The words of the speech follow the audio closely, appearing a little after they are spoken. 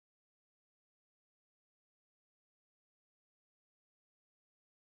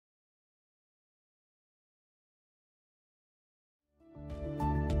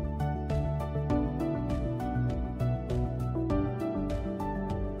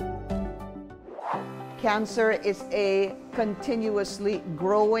Cancer is a continuously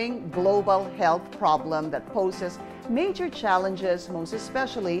growing global health problem that poses major challenges, most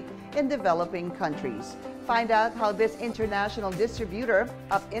especially in developing countries. Find out how this international distributor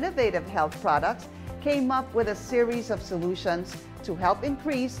of innovative health products came up with a series of solutions to help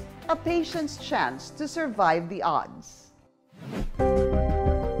increase a patient's chance to survive the odds.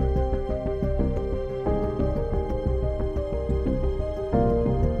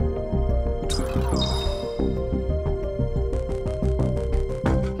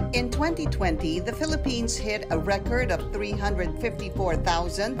 In 2020, the Philippines hit a record of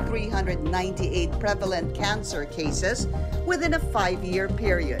 354,398 prevalent cancer cases within a 5-year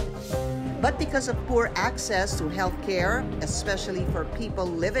period. But because of poor access to health care, especially for people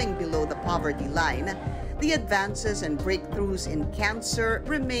living below the poverty line, the advances and breakthroughs in cancer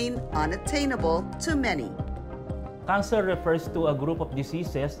remain unattainable to many. Cancer refers to a group of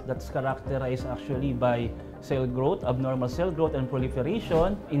diseases that's characterized actually by cell growth, abnormal cell growth and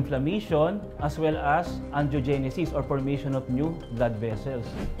proliferation, inflammation, as well as angiogenesis or formation of new blood vessels.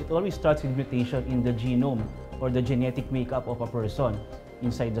 It always starts with mutation in the genome or the genetic makeup of a person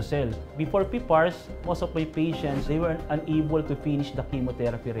inside the cell. Before PPARs, most of my patients, they were unable to finish the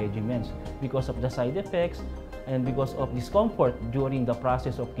chemotherapy regimens because of the side effects and because of discomfort during the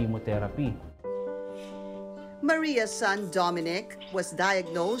process of chemotherapy. Maria's son, Dominic, was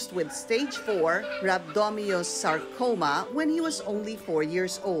diagnosed with stage 4 rhabdomyosarcoma when he was only 4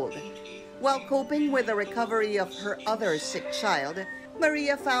 years old. While coping with the recovery of her other sick child,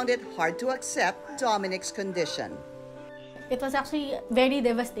 Maria found it hard to accept Dominic's condition. It was actually very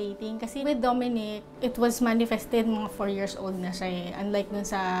devastating kasi with Dominic, it was manifested mga 4 years old na siya. Unlike dun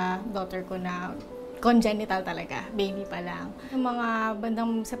sa daughter ko na congenital talaga, baby pa lang. Yung mga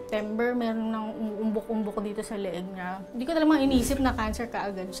bandang September, meron ng umuumbok-umbok dito sa leeg niya. Hindi ko talagang inisip na cancer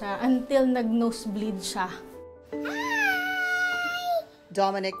kaagad siya until nag-nosebleed siya.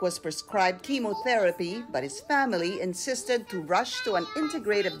 Dominic was prescribed chemotherapy, but his family insisted to rush to an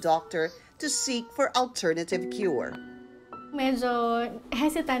integrative doctor to seek for alternative cure. Medyo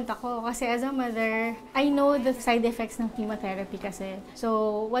hesitant ako kasi as a mother, I know the side effects ng chemotherapy kasi.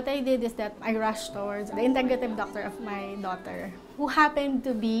 So what I did is that I rushed towards the integrative doctor of my daughter, who happened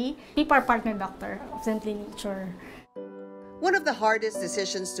to be PPAR partner doctor of Simply Nature. One of the hardest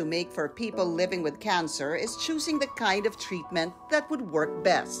decisions to make for people living with cancer is choosing the kind of treatment that would work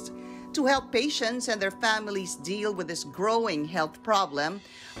best. To help patients and their families deal with this growing health problem,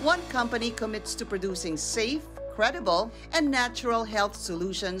 one company commits to producing safe, credible, and natural health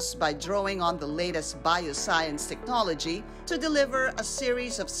solutions by drawing on the latest bioscience technology to deliver a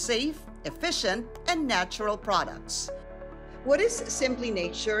series of safe, efficient, and natural products. What is Simply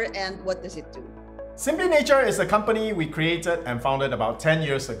Nature and what does it do? Simply Nature is a company we created and founded about 10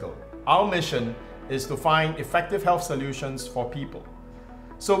 years ago. Our mission is to find effective health solutions for people.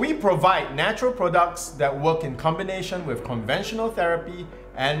 So we provide natural products that work in combination with conventional therapy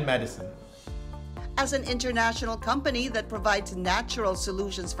and medicine. As an international company that provides natural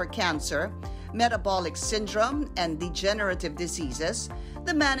solutions for cancer, metabolic syndrome, and degenerative diseases,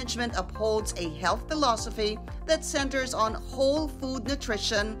 the management upholds a health philosophy that centers on whole food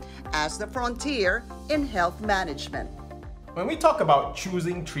nutrition as the frontier in health management. When we talk about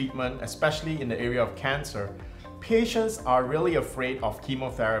choosing treatment, especially in the area of cancer, patients are really afraid of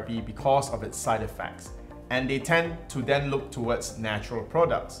chemotherapy because of its side effects, and they tend to then look towards natural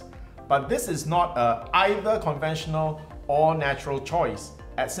products. But this is not either conventional or natural choice.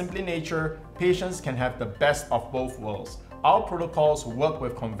 At Simply Nature, patients can have the best of both worlds. Our protocols work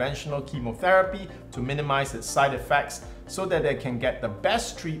with conventional chemotherapy to minimize its side effects so that they can get the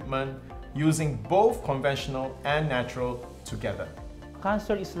best treatment using both conventional and natural together.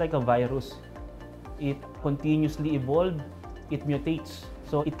 Cancer is like a virus. It continuously evolves, it mutates,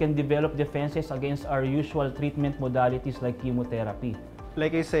 so it can develop defenses against our usual treatment modalities like chemotherapy.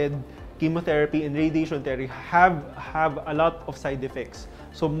 Like I said, chemotherapy and radiation therapy have a lot of side effects.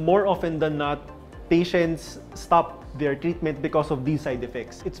 So more often than not, patients stop their treatment because of these side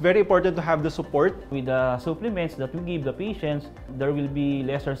effects. It's very important to have the support. With the supplements that we give the patients, there will be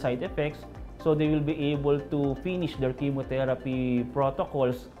lesser side effects, so they will be able to finish their chemotherapy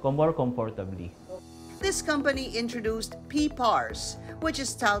protocols more comfortably. This company introduced PPARs, which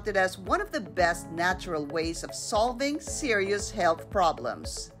is touted as one of the best natural ways of solving serious health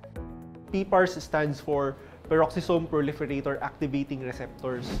problems. PPARs stands for peroxisome proliferator activating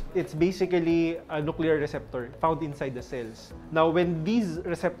receptors. It's basically a nuclear receptor found inside the cells. Now, when these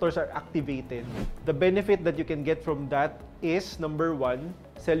receptors are activated, the benefit that you can get from that is, number one,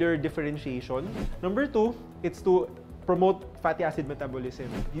 cellular differentiation. Number two, it's to promote fatty acid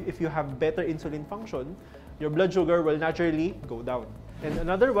metabolism. If you have better insulin function, your blood sugar will naturally go down. And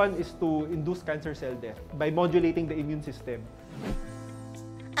another one is to induce cancer cell death by modulating the immune system.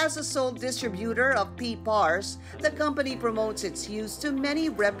 As a sole distributor of PPARs, the company promotes its use to many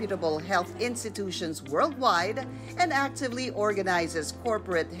reputable health institutions worldwide and actively organizes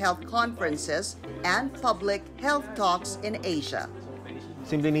corporate health conferences and public health talks in Asia.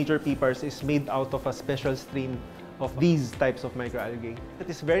 Simply Nature PPARs is made out of a special strain of these types of microalgae. It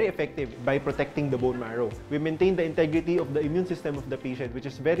is very effective by protecting the bone marrow. We maintain the integrity of the immune system of the patient, which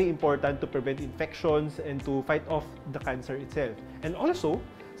is very important to prevent infections and to fight off the cancer itself. And also,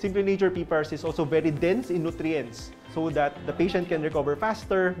 Simply Nature PPARs is also very dense in nutrients so that the patient can recover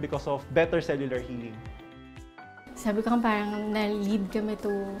faster because of better cellular healing. Sabi ko parang na-lead kami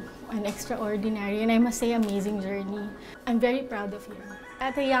to an extraordinary and I must say amazing journey. I'm very proud of him.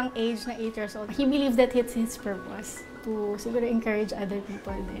 At a young age, na 8 years old, he believed that it's his purpose to siguro encourage other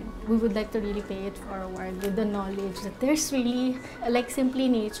people then. We would like to really pay it forward with the knowledge that there's really, like Simply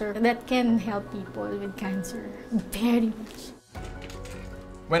Nature, that can help people with cancer very much.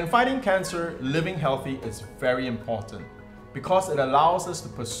 When fighting cancer, living healthy is very important because it allows us to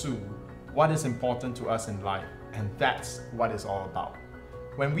pursue what is important to us in life, and that's what it's all about.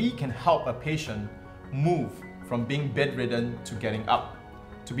 When we can help a patient move from being bedridden to getting up,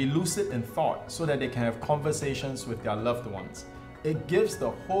 to be lucid in thought so that they can have conversations with their loved ones, it gives the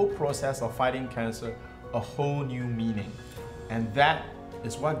whole process of fighting cancer a whole new meaning. And that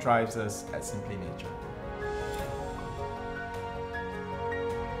is what drives us at Simply Nature.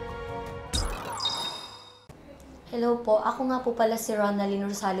 Hello po, ako nga po pala si Ronaldin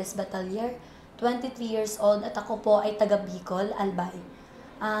Rosales Batalier, 23 years old at ako po ay taga Bicol, Albay.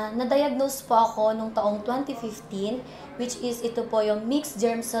 Na-diagnose po ako nung taong 2015, which is ito po yung mixed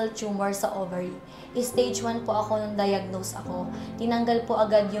germ cell tumor sa ovary. Stage 1 po ako nung diagnose ako. Tinanggal po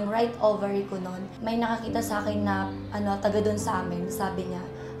agad yung right ovary ko noon. May nakakita sa akin na taga doon sa amin, sabi niya,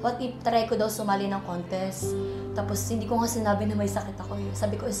 what if try ko daw sumali ng contest? Tapos hindi ko nga sinabi na may sakit ako.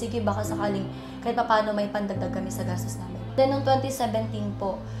 Sabi ko, sige baka sakaling kahit paano may pandagdag kami sa gastos namin. Then noong 2017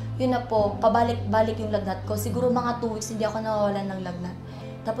 po, yun na po, pabalik-balik yung lagnat ko. Siguro mga 2 weeks hindi ako nawawalan ng lagnat.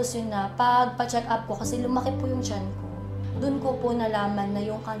 Tapos yun na, pagpa-check up ko kasi lumaki po yung tiyan ko. Doon ko po nalaman na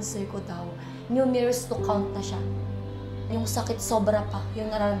yung cancer ko daw, numerous to count na siya. Yung sakit sobra pa,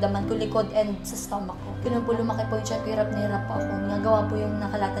 yung nararamdaman ko, likod and sa stomach ko. Ganun po lumaki po yung tiyan ko, hirap na hirap po ako. Nagawa po yung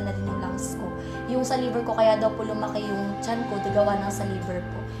nakalata na din yung lungs ko. Yung sa liver ko, kaya daw po lumaki yung tiyan ko, gawa ng sa liver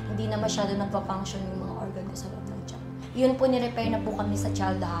po. Hindi na masyado nagpa-function yung mga organ ko sa loob ng tiyan. Yun po, ni-repair na po kami sa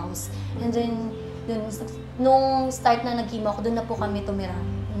child house. And then, yun, nung start na nag-chemo ako, doon na po kami tumira.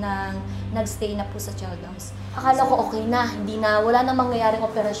 Nag-stay na po sa child house. Akala ko okay na, wala na mangyayaring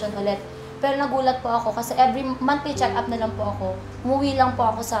operasyon ulit. Pero nagulat po ako kasi every monthly check-up na lang po ako. Umuwi lang po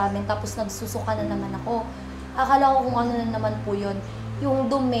ako sa amin tapos nagsusuka na naman ako. Akala ko kung ano na naman po yun. Yung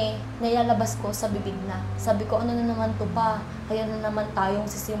dumi, nilalabas ko sa bibig na. Sabi ko, ano na naman to pa? Kaya na naman tayong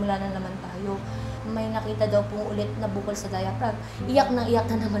sisimula na naman tayo. May nakita daw po ulit na bukol sa diaphragm. Iyak na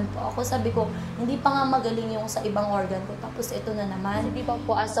naman po ako. Sabi ko, hindi pa nga magaling yung sa ibang organ ko. Tapos ito na naman. Hindi pa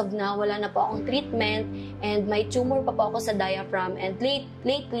po as of now, wala na po akong treatment. And may tumor pa po ako sa diaphragm. And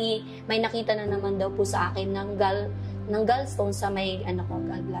lately, may nakita na naman daw po sa akin ng gallstone sa may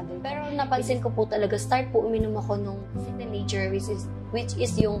gallbladder. Pero napansin ko po talaga, start po uminom ako nung Simply Nature, which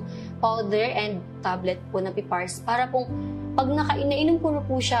is yung powder and tablet po na PPARs. Para pong, pag nainom ko na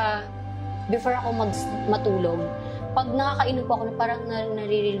po siya, before ako matulog, pag nakakainom po ako, parang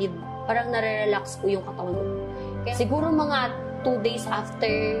nare-relieve, parang nare-relax po yung katawan ko. Kaya siguro mga 2 days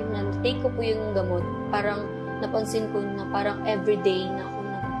after na take ko po yung gamot, parang napansin ko na parang everyday na ako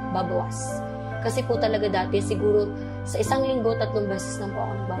nagbabawas. Kasi po talaga dati, siguro sa isang linggo, 3 beses lang po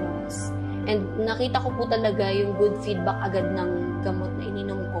ako nagbabawas. And nakita ko po talaga yung good feedback agad ng gamot na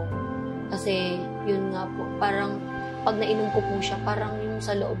ininom ko. Kasi yun nga po, parang pag nainom ko po siya, parang yung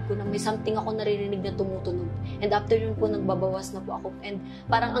sa loob ko na may something ako naririnig na tumutunog. And after yun po, nagbabawas na po ako. And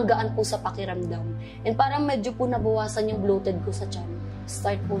parang ang gaan po sa pakiramdam. And parang medyo po nabawasan yung bloated ko sa tiyan.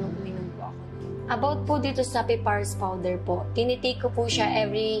 Start po nung uminom po ako. About po dito sa PPARs powder po, tinitake ko po siya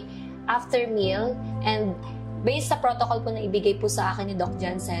every after meal. And based sa protocol po na ibigay po sa akin ni Doc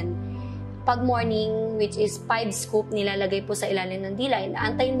Jansen, pag morning, which is 5 scoop, nilalagay po sa ilalim ng dila. And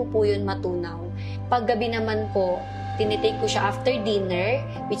antayin mo po yun matunaw. Pag gabi naman po, tinitake ko siya after dinner,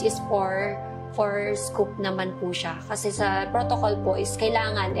 which is 4 scoop naman po siya. Kasi sa protocol po is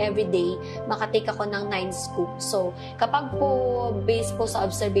kailangan everyday makatake ako ng 9 scoop. So, kapag po, based po sa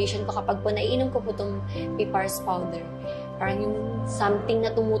observation ko, kapag po naiinom ko po itong PPARs powder, parang yung something na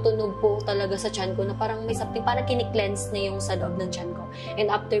tumutunog po talaga sa tiyan ko, na parang may something, parang kiniklense na yung sa loob ng tiyan ko.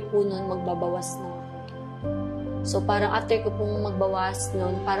 And after po nun, magbabawas na ako. So parang after ko pong magbawas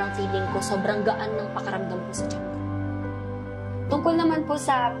nun, parang feeling ko sobrang gaan ng pakiramdam ko sa tiyan ko. Tungkol naman po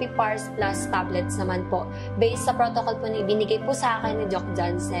sa PPARS Plus tablets naman po, based sa protocol po na ibinigay po sa akin ni Doc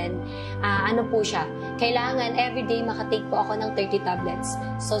Jansen, ano po siya, kailangan everyday makatake po ako ng 30 tablets.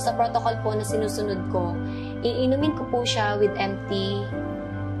 So sa protocol po na sinusunod ko, iinumin ko po siya with empty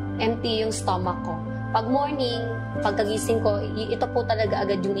yung stomach ko. Pag morning, pagkagising ko, ito po talaga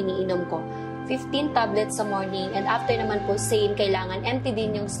agad yung iniinom ko. 15 tablets sa morning, and after naman po, same, kailangan empty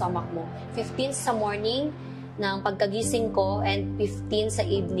din yung stomach mo. 15 sa morning, ng pagkagising ko, and 15 sa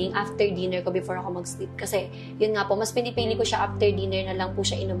evening after dinner ko before ako mag-sleep. Kasi yun nga po, mas pinipili ko siya after dinner na lang po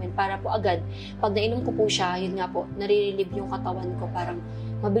siya inumin para po agad, pag nainom ko po siya, yun nga po, nare-relieve yung katawan ko, parang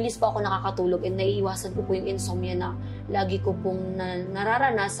mabilis po ako nakakatulog, and naiiwasan ko po yung insomnia na lagi ko pong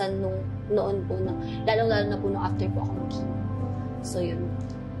nararanasan noon po, lalong-lalo na po nung after po ako mag-chemo. So yun.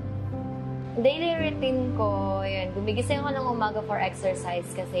 Daily routine ko, yun, gumigising ako ng umaga for exercise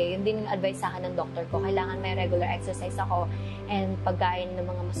kasi yun din yung advice sa akin ng doktor ko. Kailangan may regular exercise ako and pagkain ng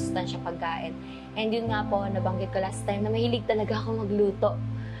mga masustansyang pagkain. And yun nga po, nabanggit ko last time na mahilig talaga ako magluto.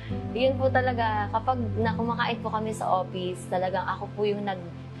 Yun po talaga, kapag kumakain po kami sa office, talagang ako po yung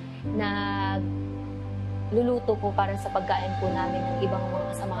luluto po para sa pagkain po namin ng ibang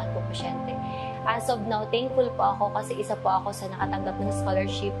mga kasamahan ko pasyente. As of now, thankful po ako kasi isa po ako sa nakatanggap ng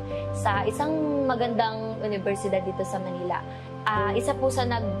scholarship sa isang magandang universidad dito sa Manila. Isa po sa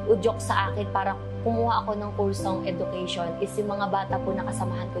nag-udyok sa akin para kumuha ako ng kursong education is yung mga bata po na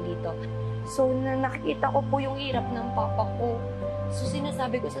kasamahan ko dito. So, nakikita ko po yung hirap ng papa ko. So,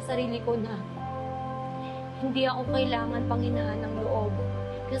 sinasabi ko sa sarili ko na hindi ako kailangan panghinaan ng loob.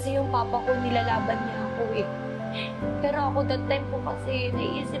 Kasi yung papa ko, nilalaban niya ako eh. Pero ako that time po kasi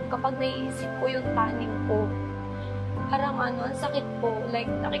kapag naiisip ko yung taning ko, parang ang sakit po.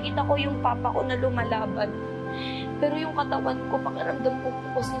 Like, nakikita ko yung papa ko na lumalaban. Pero yung katawan ko, pakiramdam ko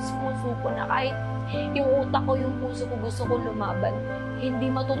po kasi sumusuko na kahit yung utak ko, yung puso ko gusto ko lumaban.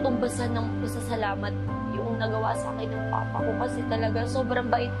 Hindi matutumbasan ng pasasalamat yung nagawa sa akin ng papa ko kasi talaga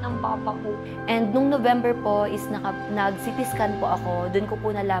sobrang bait ng papa ko. And nung November po is nag-CT scan po ako. Doon ko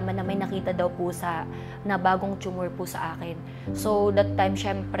po nalaman na may nakita daw po na bagong tumor po sa akin. So that time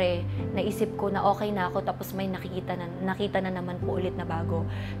syempre naisip ko na okay na ako tapos may nakita na naman po ulit na bago.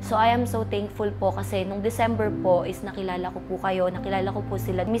 So I am so thankful po kasi nung December po is nakilala ko po kayo. Nakilala ko po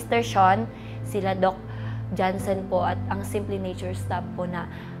sila Mr. Shyan, sila Doc Jansen po at ang Simply Nature staff po na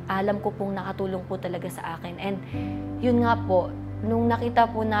alam ko pong nakatulong po talaga sa akin. And yun nga po, nung nakita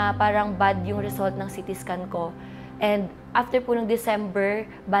po na parang bad yung result ng CT scan ko, and after po ng December,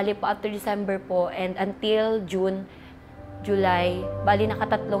 bali po after December po, and until June, July, bali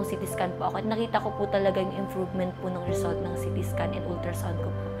nakatatlong CT scan po ako. At nakita ko po talaga yung improvement po ng result ng CT scan and ultrasound ko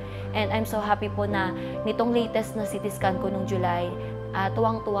po. And I'm so happy po na nitong latest na CT scan ko nung July,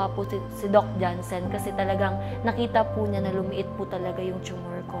 tuwang-tuwa po si Doc Jansen kasi talagang nakita po niya na lumiit po talaga yung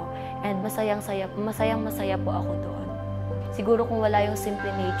tumor ko. And masayang-masaya po ako doon. Siguro kung wala yung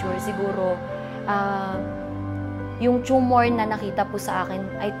Simply Nature, siguro yung tumor na nakita po sa akin,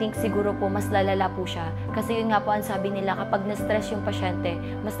 I think siguro po mas lalala po siya. Kasi yun nga po ang sabi nila, kapag na-stress yung pasyente,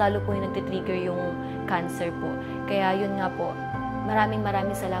 mas lalo po yung nagtitrigger yung cancer po. Kaya yun nga po, maraming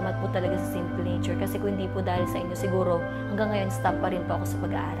salamat po talaga sa Simple Nature kasi kung hindi po dahil sa inyo, siguro hanggang ngayon stop pa rin po ako sa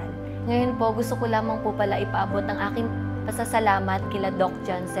pag-aaral. Ngayon po, gusto ko lamang po pala ipaabot ang aking pasasalamat kila Doc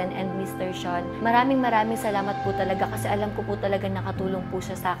Jansen and Mr. Shyan. Maraming salamat po talaga kasi alam ko po talaga nakatulong po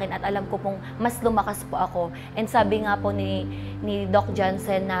siya sa akin at alam ko pong mas lumakas po ako. And sabi nga po ni Doc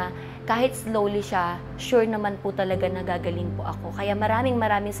Jansen na kahit slowly siya, sure naman po talaga nagagaling po ako. Kaya maraming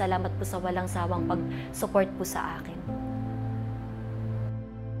salamat po sa walang sawang pag-support po sa akin.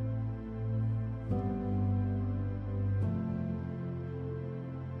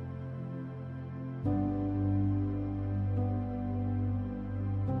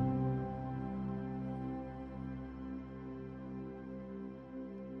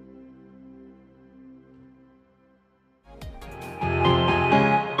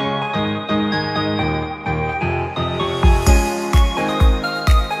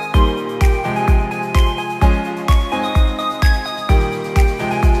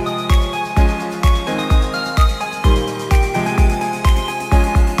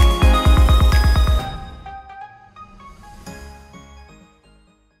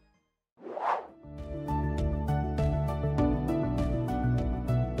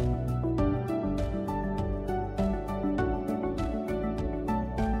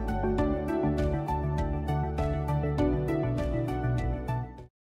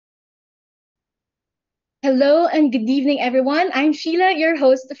 Hello and good evening, everyone. I'm Sheila, your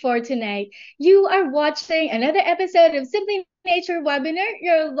host for tonight. You are watching another episode of Simply Nature Webinar,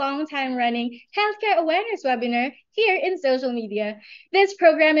 your long time running healthcare awareness webinar here in social media. This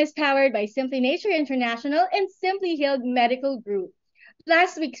program is powered by Simply Nature International and Simply Healed Medical Group.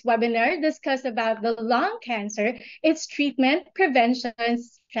 Last week's webinar discussed about the lung cancer, its treatment, prevention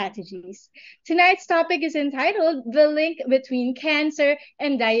strategies. Tonight's topic is entitled The Link Between Cancer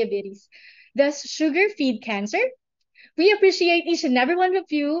and Diabetes. Does sugar feed cancer? We appreciate each and every one of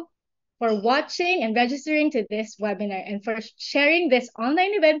you for watching and registering to this webinar and for sharing this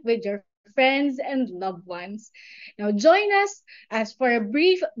online event with your friends and loved ones. Now join us as for a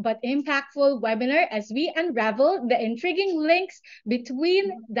brief but impactful webinar as we unravel the intriguing links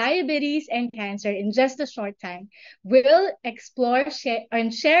between diabetes and cancer in just a short time. We'll explore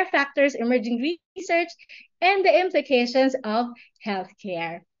and share factors, emerging research, and the implications of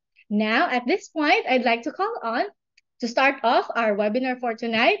healthcare. Now, at this point, I'd like to call on to start off our webinar for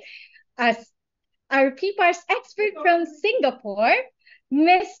tonight as our PPARS expert from Singapore,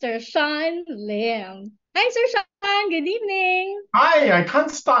 Mr. Shyan Lim. Hi, Sir Shyan. Good evening. Hi, I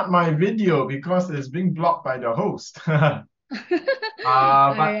can't start my video because it's being blocked by the host. But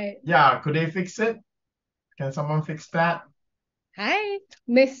right. yeah, could they fix it? Can someone fix that? Hi,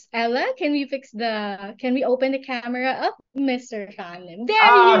 Miss Ella. Can we open the camera up, Mr. Shyan Lim?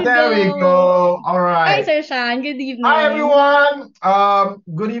 There we go. All Hi, right. Sir Shyan. Good evening. Hi, everyone.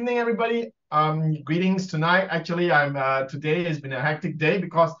 Good evening, everybody. Greetings tonight. Actually, today has been a hectic day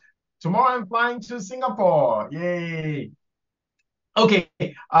because tomorrow I'm flying to Singapore. Yay. Okay.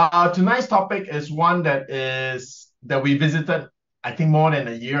 Tonight's topic is one that we visited, I think, more than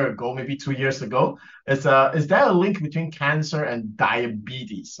a year ago, maybe 2 years ago. Is there a link between cancer and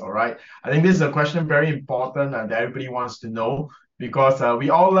diabetes? All right. I think this is a question very important that everybody wants to know because we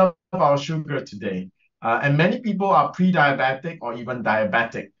all love our sugar today. And many people are pre-diabetic or even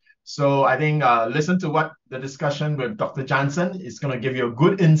diabetic. So I think listen to what the discussion with Dr. Jansen is going to give you a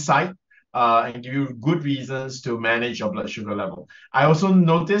good insight and give you good reasons to manage your blood sugar level. I also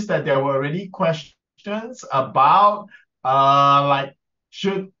noticed that there were already questions about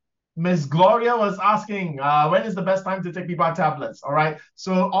should Miss Gloria was asking, when is the best time to take PPAR tablets? All right.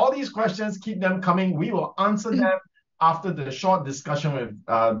 So all these questions, keep them coming. We will answer them after the short discussion with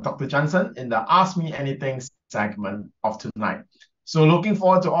Dr. Jansen in the Ask Me Anything segment of tonight. So looking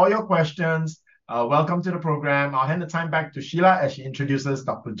forward to all your questions. Welcome to the program. I'll hand the time back to Sheila as she introduces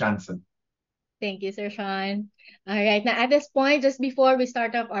Dr. Jansen. Thank you, Sir Shyan. All right. Now, at this point, just before we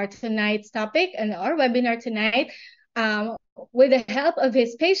start off our tonight's topic and our webinar tonight, with the help of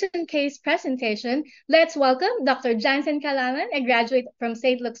his patient case presentation, let's welcome Dr. Jansen Kalaman, a graduate from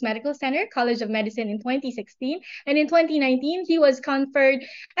St. Luke's Medical Center, College of Medicine in 2016. And in 2019, he was conferred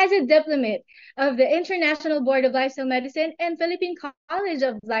as a diplomat of the International Board of Lifestyle Medicine and Philippine College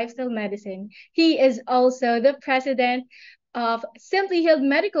of Lifestyle Medicine. He is also the president of Simply Healed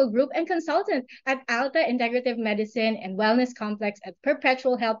Medical Group and consultant at Alta Integrative Medicine and Wellness Complex at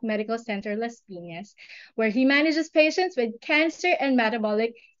Perpetual Health Medical Center, Las Piñas, where he manages patients with cancer and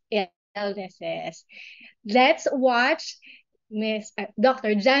metabolic illnesses. Let's watch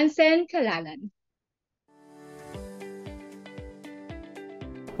Dr. Jansen Kalalan.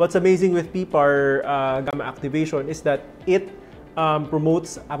 What's amazing with PPAR gamma activation is that it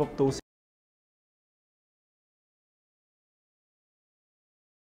promotes apoptosis.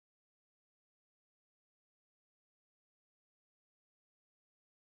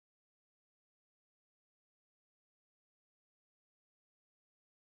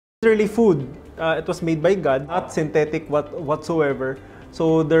 Literally food. It was made by God, not synthetic whatsoever.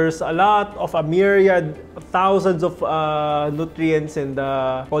 So there's a lot of a myriad, thousands of nutrients and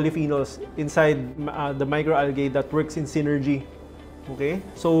polyphenols inside the microalgae that works in synergy. Okay,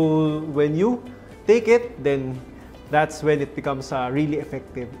 so when you take it, then that's when it becomes really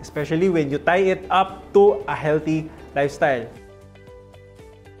effective, especially when you tie it up to a healthy lifestyle.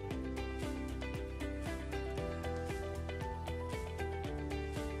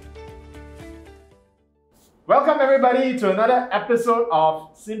 Welcome everybody to another episode of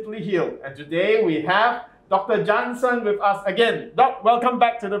Simply Healed. And today we have Dr. Jansen with us again. Doc, welcome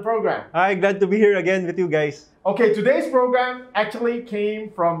back to the program. Hi, glad to be here again with you guys. Okay, today's program actually came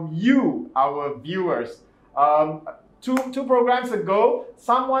from you, our viewers. Two programs ago,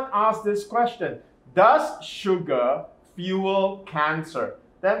 someone asked this question: does sugar fuel cancer?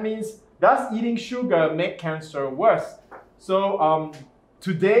 That means, does eating sugar make cancer worse? So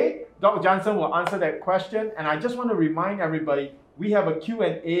today, Dr. Jansen will answer that question, and I just want to remind everybody, we have a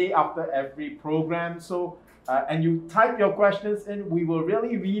Q&A after every program, so and you type your questions in, we will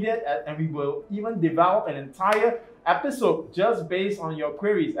really read it, and we will even develop an entire episode just based on your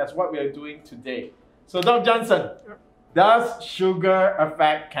queries, as what we are doing today. So Dr. Jansen, does sugar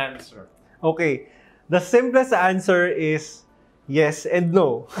affect cancer? Okay, the simplest answer is yes and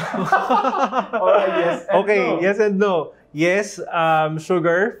no. All right, yes and Okay, no. yes and no. Yes,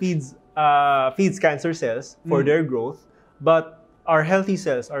 sugar feeds cancer cells for their growth, but our healthy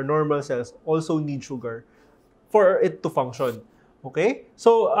cells, our normal cells, also need sugar for it to function. Okay,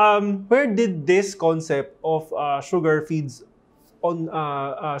 so where did this concept of sugar feeds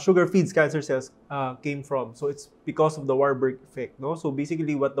cancer cells came from? So it's because of the Warburg effect, no? So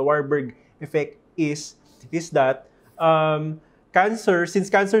basically, what the Warburg effect is that since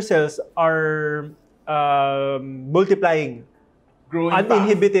cancer cells are multiplying Growing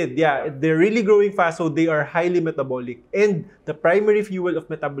uninhibited, fast. yeah, they're really growing fast, so they are highly metabolic, and the primary fuel of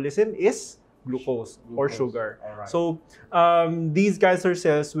metabolism is glucose or sugar. Alright. So these cancer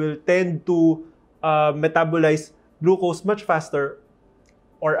cells will tend to metabolize glucose much faster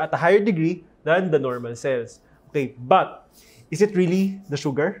or at a higher degree than the normal cells. Okay, but is it really the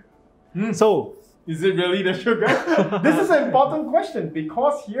sugar? So Is it really the sugar? This is an important question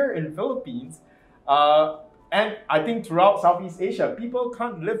because here in Philippines, and I think throughout Southeast Asia, people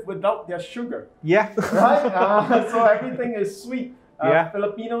can't live without their sugar, yeah, right? So everything is sweet. Yeah.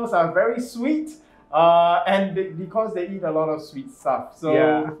 Filipinos are very sweet, and because they eat a lot of sweet stuff. So,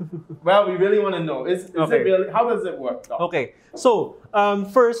 Yeah. well, we really want to know, is Okay. it really, how does it work, Doc? Okay, so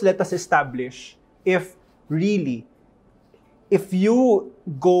first let us establish if you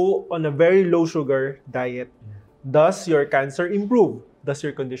go on a very low sugar diet, does your cancer improve? Does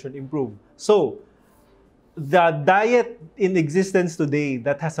your condition improve? So the diet in existence today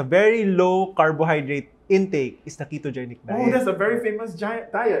that has a very low carbohydrate intake is the ketogenic diet. Oh, that's a very famous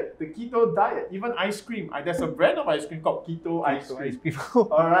giant diet, the keto diet. Even ice cream. There's a brand of ice cream called keto ice cream.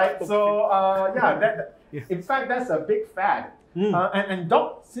 All right. So in fact, that's a big fad. And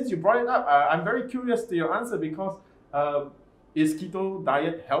Doc, since you brought it up, I'm very curious to your answer because is keto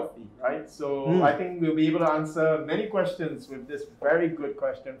diet healthy, right? So I think we'll be able to answer many questions with this very good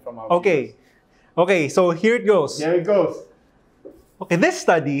question from our viewers. Okay, so here it goes. There it goes. Okay, this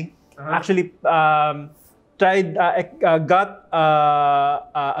study actually got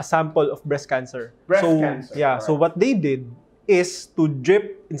a sample of breast cancer. Breast so, cancer, Yeah, alright. so what they did is to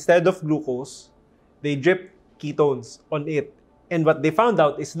drip, instead of glucose, they drip ketones on it. And what they found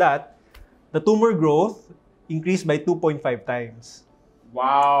out is that the tumor growth increased by 2.5 times.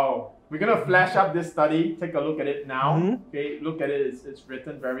 Wow. We're going to flash up this study. Take a look at it now. Okay, look at it. It's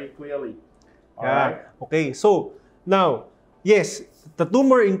written very clearly. All right. Okay, so now, yes, the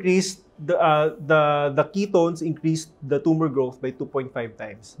tumor increased, the ketones increased the tumor growth by 2.5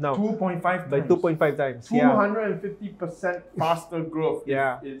 times. Now, 2.5 times. by 2.5 times. Yeah. 250% faster growth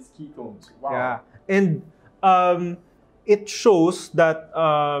is ketones. Wow. Yeah. And it shows that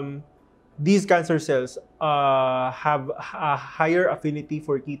these cancer cells have a higher affinity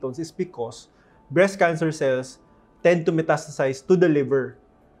for ketones is because breast cancer cells tend to metastasize to the liver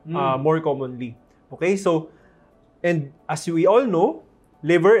more commonly. Okay, so, and as we all know,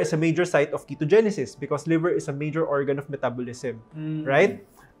 liver is a major site of ketogenesis because liver is a major organ of metabolism, right?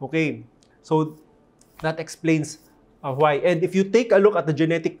 Okay, so that explains why. And if you take a look at the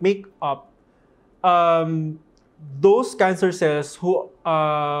genetic makeup, those cancer cells who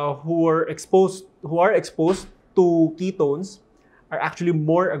are exposed to ketones are actually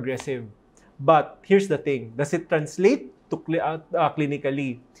more aggressive. But here's the thing: does it translate to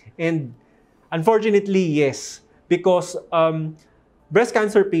clinically? And unfortunately, yes, because breast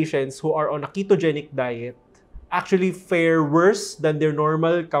cancer patients who are on a ketogenic diet actually fare worse than their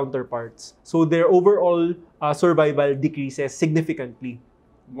normal counterparts. So their overall survival decreases significantly.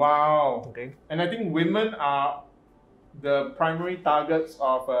 Wow. Okay. And I think women are the primary targets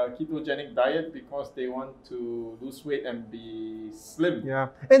of a ketogenic diet because they want to lose weight and be slim. Yeah.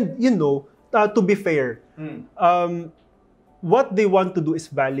 And you know, to be fair, what they want to do is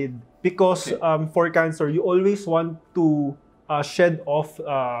valid because for cancer, you always want to shed off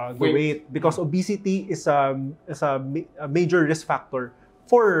the weight because obesity is a major risk factor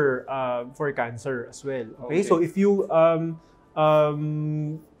for cancer as well. Okay, so if you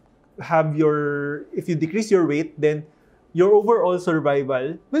if you decrease your weight, then your overall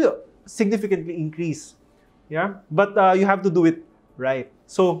survival will significantly increase. Yeah, but you have to do it right.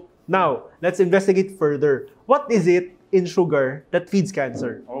 So now let's investigate further. What is it in sugar that feeds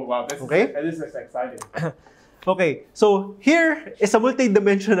cancer? Oh wow, this is exciting. Okay, so here is a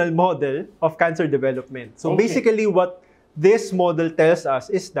multidimensional model of cancer development. So basically what this model tells us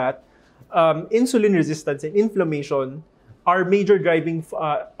is that insulin resistance and inflammation are major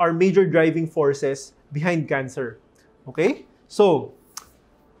driving forces behind cancer. Okay? So,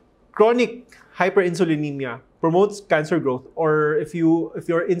 chronic hyperinsulinemia promotes cancer growth, or if your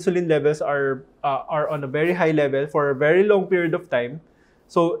insulin levels are on a very high level for a very long period of time,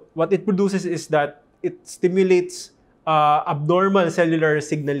 so what it produces is that it stimulates abnormal cellular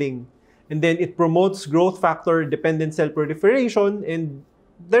signaling, and then it promotes growth factor dependent cell proliferation and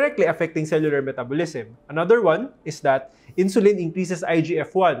directly affecting cellular metabolism. Another one is that insulin increases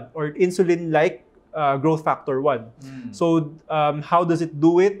IGF-1 or insulin-like growth factor 1. So how does it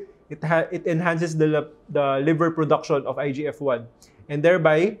do it? It enhances the liver production of IGF-1 and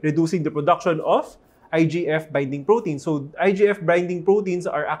thereby reducing the production of IGF binding proteins. So IGF binding proteins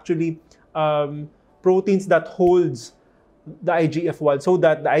are actually proteins that holds the IGF-1 so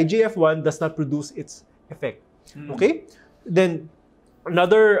that the IGF-1 does not produce its effect. Okay? Then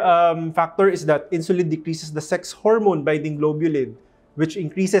another factor is that insulin decreases the sex hormone binding globulin, which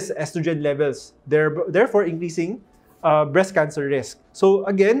increases estrogen levels, therefore increasing breast cancer risk. So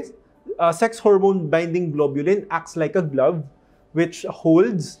again, sex hormone binding globulin acts like a glove which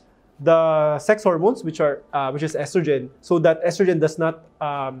holds the sex hormones, which is estrogen, so that estrogen does not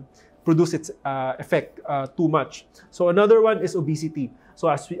produce its effect too much. So another one is obesity. So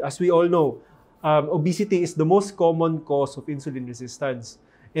as we all know, obesity is the most common cause of insulin resistance,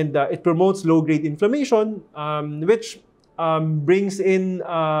 and it promotes low-grade inflammation, which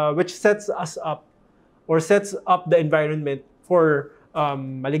sets us up or sets up the environment for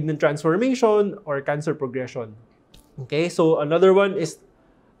malignant transformation or cancer progression. Okay, so another one is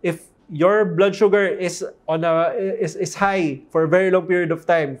if your blood sugar is high for a very long period of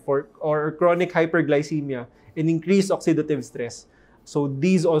time or chronic hyperglycemia and increased oxidative stress. So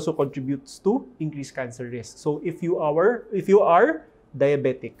these also contributes to increased cancer risk. So if you are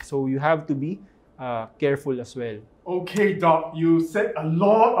diabetic, so you have to be careful as well. Okay, Doc, you said a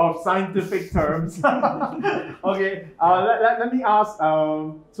lot of scientific terms. Okay, let me ask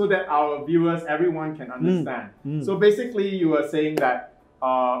so that our viewers, everyone can understand. So basically, you were saying that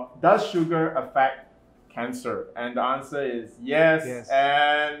does sugar affect cancer? And the answer is yes.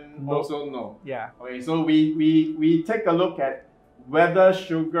 And No. also no. Yeah. Okay, so we take a look at whether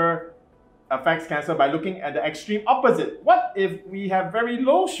sugar affects cancer by looking at the extreme opposite. What if we have very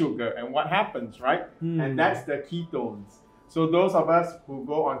low sugar, and what happens, right? And that's the ketones. So those of us who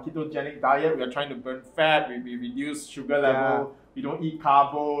go on ketogenic diet, we are trying to burn fat, we reduce sugar level, we don't eat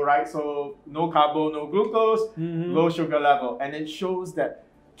carbo, right? So no carbo, no glucose, low sugar level. And it shows that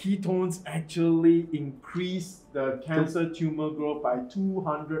ketones actually increase the cancer tumor growth by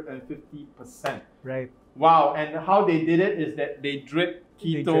 250%. Right. Wow, and how they did it is that they drip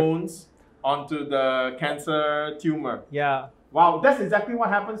ketones onto the cancer tumor. Yeah. Wow, that's exactly what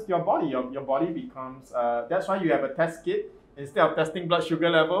happens to your body. Your body becomes, that's why you have a test kit. Instead of testing blood sugar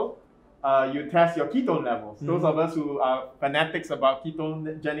level, you test your ketone levels. Those of us who are fanatics about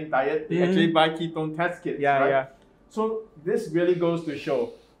ketogenic diet, they actually buy ketone test kits, right? Yeah. So this really goes to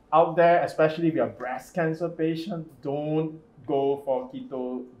show, out there, especially if you're a breast cancer patient, don't go for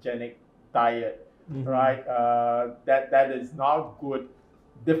ketogenic diet, right? That is not good.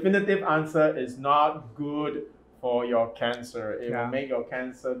 Definitive answer is not good for your cancer. It will make your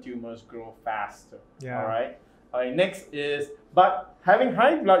cancer tumors grow faster. All right. Next is, but having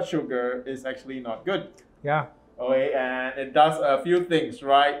high blood sugar is actually not good. Yeah. Okay, and it does a few things,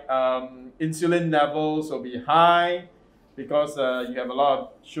 right? Insulin levels will be high because you have a lot of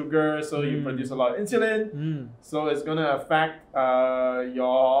sugar, so you produce a lot of insulin. So it's going to affect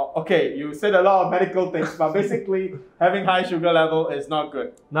your... Okay, you said a lot of medical things, but basically having high sugar level is not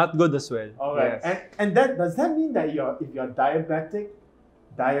good. Not good as well. All right. Yes. And that, does that mean that if you're diabetic,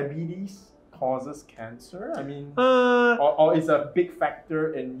 diabetes causes cancer? I mean, or is a big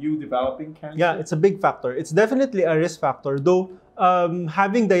factor in you developing cancer? Yeah, it's a big factor. It's definitely a risk factor, though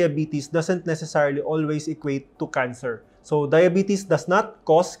having diabetes doesn't necessarily always equate to cancer. So diabetes does not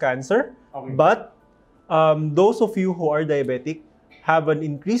cause cancer, but those of you who are diabetic have an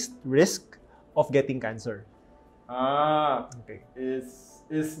increased risk of getting cancer. Okay.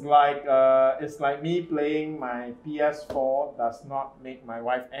 It's like me playing my PS4 does not make my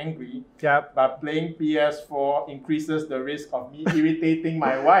wife angry. But playing PS4 increases the risk of me irritating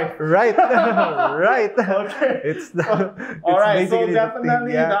my wife. Right. Right. Okay. All right. So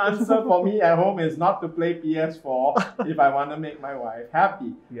definitely the answer for me at home is not to play PS4 if I want to make my wife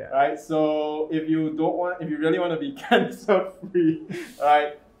happy. Right. So if you really want to be cancer free,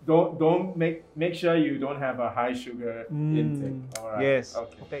 right? Don't make sure you don't have a high sugar intake. All right. Yes.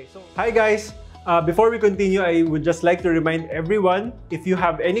 Okay. So hi guys. Before we continue, I would just like to remind everyone, if you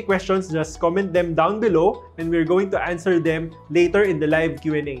have any questions, just comment them down below and we're going to answer them later in the live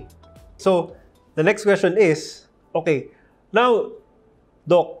Q&A. So, the next question is, okay, now,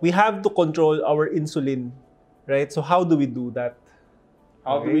 Doc, we have to control our insulin, right? So, how do we do that?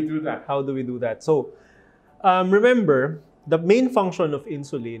 How do we do that? How do we do that? So, remember, the main function of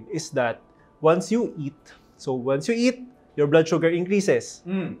insulin is that once you eat, your blood sugar increases.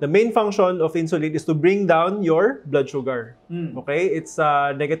 The main function of insulin is to bring down your blood sugar. Okay? It's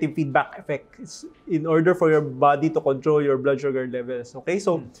a negative feedback effect. It's in order for your body to control your blood sugar levels. Okay?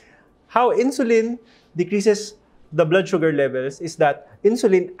 So, how insulin decreases the blood sugar levels is that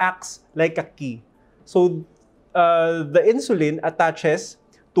insulin acts like a key. So, the insulin attaches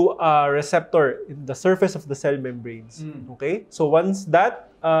to a receptor in the surface of the cell membranes. Okay? So, once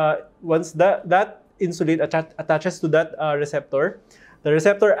that insulin attaches to that receptor, the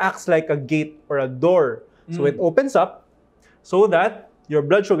receptor acts like a gate or a door. So it opens up so that your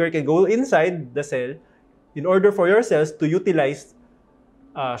blood sugar can go inside the cell in order for your cells to utilize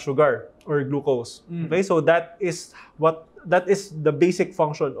sugar or glucose. Okay, so that is the basic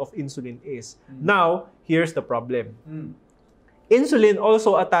function of insulin is. Now, here's the problem. Insulin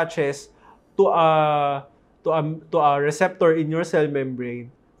also attaches to a receptor in your cell membrane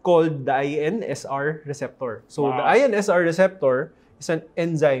called the INSR receptor. So the INSR receptor is an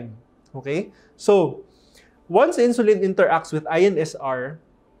enzyme. Okay? So once insulin interacts with INSR,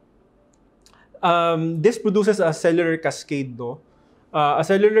 this produces a cellular cascade, no? A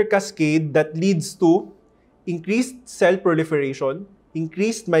cellular cascade that leads to increased cell proliferation,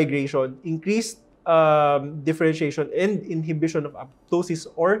 increased migration, increased differentiation, and inhibition of apoptosis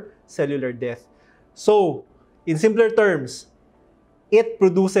or cellular death. So, in simpler terms, it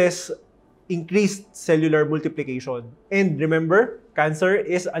produces increased cellular multiplication. And remember, cancer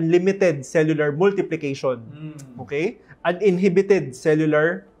is unlimited cellular multiplication. Okay? Uninhibited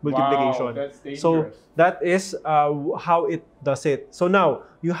cellular multiplication. Wow, that's dangerous. So, that is how it does it. So now,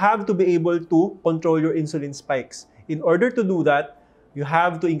 you have to be able to control your insulin spikes. In order to do that, you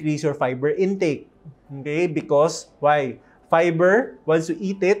have to increase your fiber intake. Okay? Because, why? Fiber, once you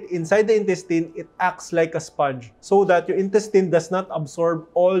eat it, inside the intestine, it acts like a sponge so that your intestine does not absorb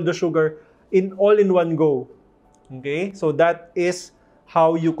all the sugar in one go. Okay? So that is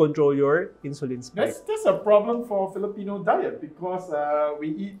how you control your insulin spike. That's a problem for Filipino diet because we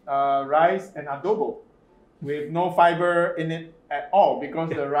eat rice and adobo with no fiber in it at all because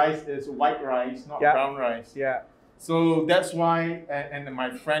the rice is white rice, not brown rice. Yeah. So that's why, and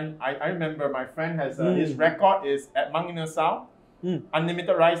my friend, I remember my friend has his record is at Mang Inasal,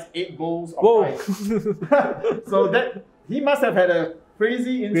 unlimited rice, 8 bowls of rice. So that he must have had a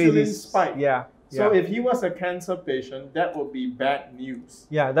crazy insulin spike. Yeah. So if he was a cancer patient, that would be bad news.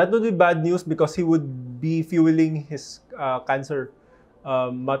 Yeah, that would be bad news because he would be fueling his cancer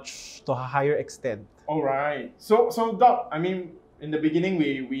much to a higher extent. All right. So Doc, I mean, in the beginning,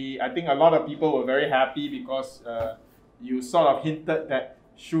 I think a lot of people were very happy because you sort of hinted that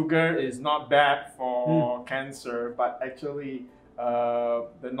sugar is not bad for cancer, but actually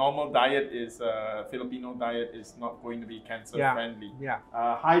the normal diet is Filipino diet is not going to be cancer friendly. Yeah.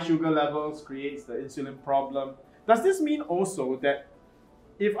 High sugar levels creates the insulin problem. Does this mean also that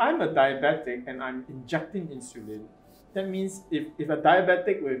if I'm a diabetic and I'm injecting insulin, that means if a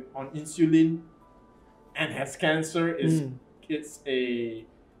diabetic on insulin and has cancer it's a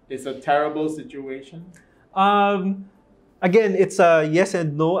terrible situation? Again, it's a yes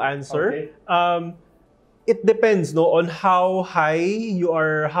and no answer. Okay. It depends on how high you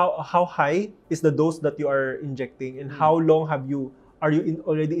are, how high is the dose that you are injecting and how long are you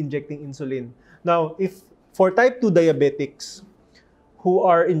already injecting insulin. Now, if for type 2 diabetics who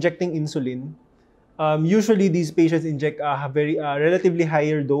are injecting insulin, usually these patients inject a very relatively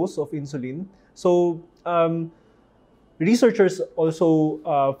higher dose of insulin. So, researchers also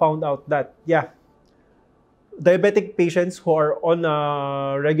found out that, diabetic patients who are on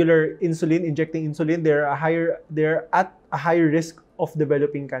regular insulin, injecting insulin, they're at a higher risk of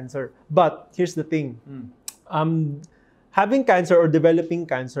developing cancer. But here's the thing. Having cancer or developing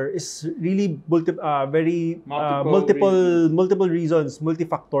cancer is really multiple reasons,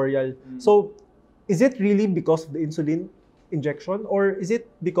 multifactorial. So, is it really because of the insulin injection or is it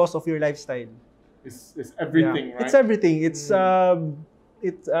because of your lifestyle? It's everything, right? It's everything. It's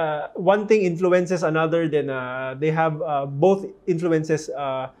one thing influences another. Then they have both influences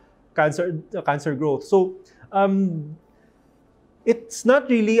cancer growth. So it's not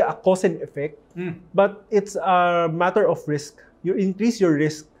really a cause and effect, but it's a matter of risk. You increase your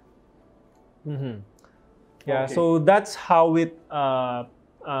risk. Yeah. Okay. So that's how it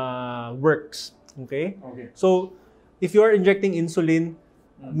works. Okay? Okay. So, if you are injecting insulin,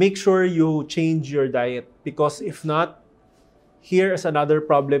 make sure you change your diet, because if not, here is another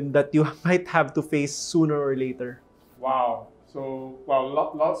problem that you might have to face sooner or later. Wow. So, well,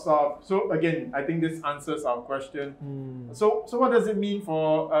 lots of... So, again, I think this answers our question. So what does it mean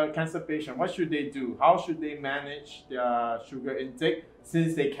for a cancer patient? What should they do? How should they manage their sugar intake,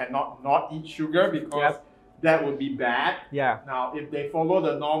 since they cannot not eat sugar, because that would be bad? Yeah. Now, if they follow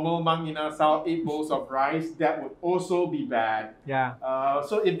the normal Mang Inasal 8 bowls of rice, that would also be bad. Yeah.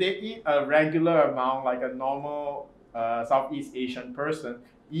 So if they eat a regular amount, like a normal Southeast Asian person,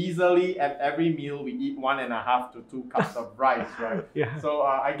 easily at every meal we eat 1.5 to 2 cups of rice, right? Yeah. So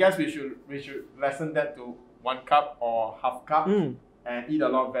I guess we should lessen that to 1 cup or half cup and eat a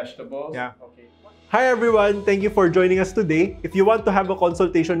lot of vegetables. Yeah. Okay. Hi everyone, thank you for joining us today. If you want to have a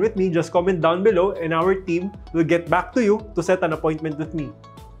consultation with me, just comment down below and our team will get back to you to set an appointment with me.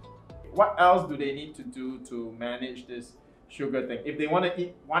 What else do they need to do to manage this sugar thing? If they want to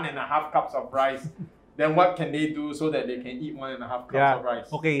eat 1.5 cups of rice, then what can they do so that they can eat 1.5 cups of rice?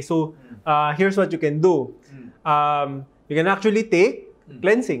 Okay, so here's what you can do. You can actually take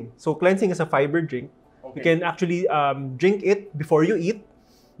cleansing. So cleansing is a fiber drink. Okay. You can actually drink it before you eat.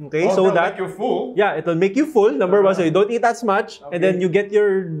 Okay, Oh, so that'll that make you full. yeah, it will make you full. Number one, so you don't eat as much, Okay. and then you get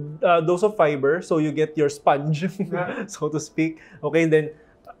your dose of fiber. So you get your sponge, so to speak. Okay, and then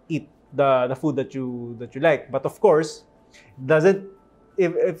eat the food that you like. But of course, doesn't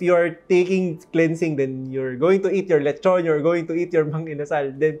if you're taking cleansing, then you're going to eat your lechon, you're going to eat your mang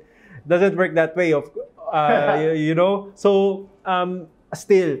inasal. Then doesn't work that way. You know. So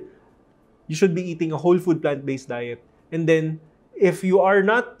still, you should be eating a whole food plant-based diet, and then if you are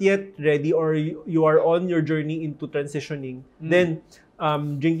not yet ready or you are on your journey into transitioning, then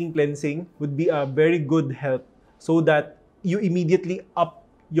drinking cleansing would be a very good help, so that you immediately up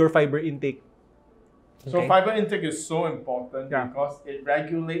your fiber intake. So Okay. fiber intake is so important Yeah. because it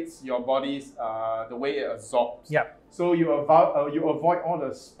regulates your body's the way it absorbs. Yeah. So you avoid all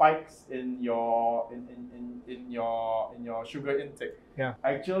the spikes in your sugar intake. Yeah.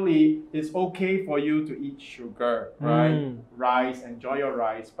 Actually, it's okay for you to eat sugar, right? Rice, enjoy your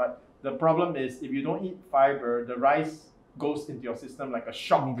rice. But the problem is, if you don't eat fiber, the rice goes into your system like a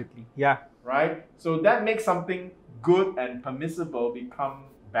shock. Immediately. Yeah. Right? So that makes something good and permissible become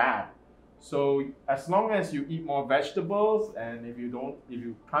bad. So as long as you eat more vegetables, and if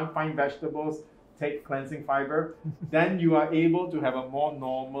you can't find vegetables, take cleansing fiber, then you are able to have a more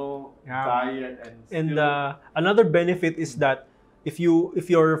normal diet and still... another benefit is that if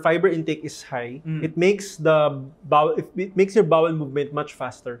your fiber intake is high, it makes it makes your bowel movement much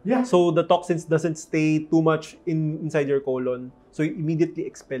faster. Yeah. So the toxins doesn't stay too much inside your colon. So you immediately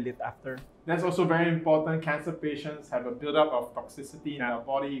expel it after. That's also very important. Cancer patients have a buildup of toxicity in their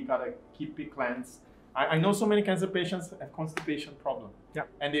body. You gotta keep it cleansed. I know so many cancer patients have constipation problem. Yeah.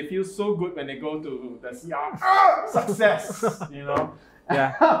 And they feel so good when they go to the CR. Success! You know?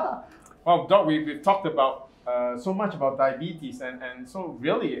 Yeah. Well, Doc, we've talked about so much about diabetes, and so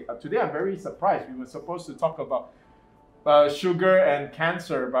really today I'm very surprised. We were supposed to talk about sugar and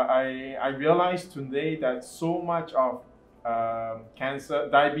cancer, but I realized today that so much of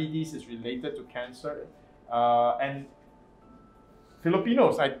diabetes is related to cancer, and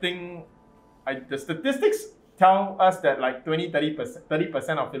Filipinos, I think the statistics tell us that like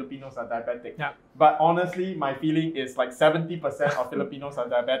 30% of Filipinos are diabetic. Yeah. But honestly, my feeling is like 70% of Filipinos are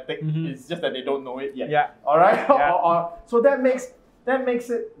diabetic. It's just that they don't know it yet. Yeah. All right. Yeah. So that makes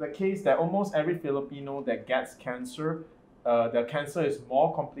it the case that almost every Filipino that gets cancer, their cancer is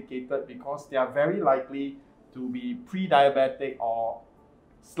more complicated because they are very likely to be pre-diabetic or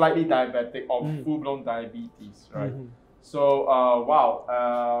slightly diabetic or full-blown diabetes, right? So,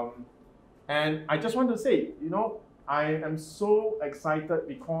 wow. And I just want to say, you know, I am so excited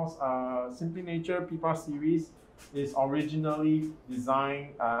because Simply Nature Pipa series is originally designed,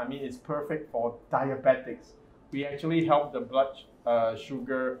 it's perfect for diabetics. We actually help the blood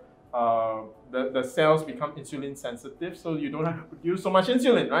sugar, the cells become insulin sensitive, so you don't have to produce so much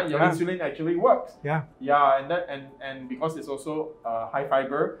insulin, right? Your insulin actually works. Yeah. Yeah, and because it's also high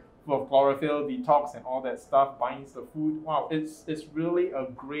fiber, full of chlorophyll, detox, and all that stuff, binds the food. Wow, it's really a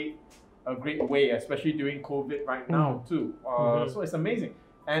great way, especially during COVID right now too. So it's amazing.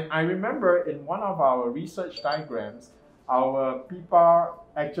 And I remember in one of our research diagrams, our PIPA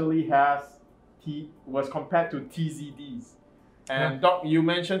actually was compared to TZDs. And Doc, you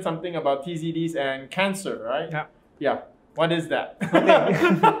mentioned something about TZDs and cancer, right? Yeah. Yeah. What is that?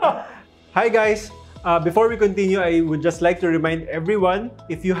 Okay. Hi guys. Before we continue, I would just like to remind everyone,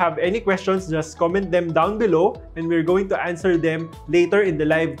 if you have any questions, just comment them down below and we're going to answer them later in the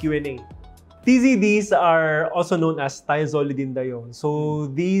live Q&A. TZDs are also known as thiazolidinedione. So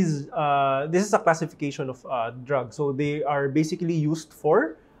this is a classification of drugs. So they are basically used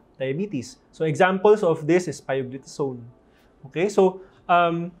for diabetes. So examples of this is pioglitazone. Okay, so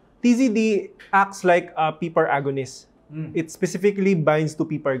TZD acts like a PPAR agonist. It specifically binds to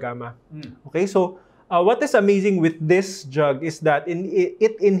PPAR gamma. Okay, so what is amazing with this drug is that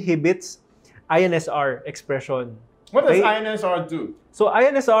it inhibits INSR expression. What does INSR do? So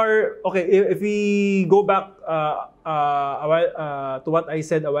INSR, okay, if we go back to what I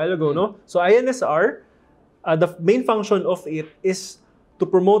said a while ago, no? So INSR, the main function of it is to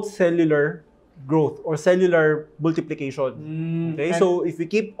promote cellular growth or cellular multiplication. Okay, so if we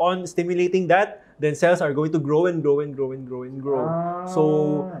keep on stimulating that, then cells are going to grow and grow and grow and grow and grow.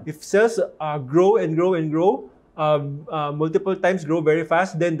 So if cells grow and grow and grow, multiple times grow very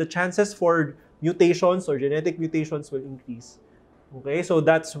fast, then the chances for mutations or genetic mutations will increase. Okay, so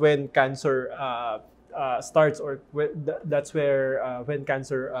that's when cancer starts, or that's where when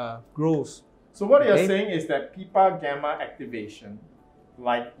cancer grows. So what you're saying is that PPAR gamma activation,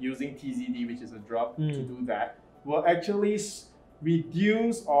 like using TZD, which is a drug, to do that, will actually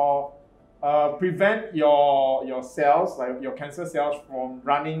reduce or prevent your cells, like your cancer cells, from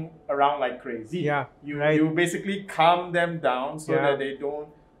running around like crazy. Yeah, you basically calm them down so that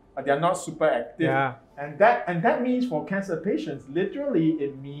they're not super active. Yeah. And that means for cancer patients, literally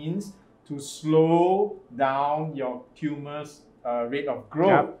it means to slow down your tumor's rate of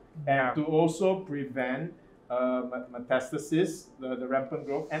growth and to also prevent metastasis, the rampant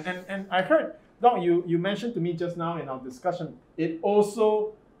growth. And I heard, Doc, you mentioned to me just now in our discussion, it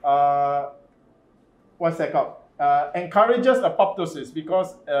also what's that called? Encourages apoptosis,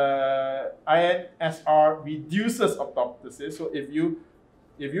 because INSR reduces apoptosis. So if you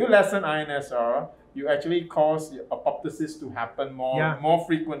lessen INSR, you actually cause apoptosis to happen more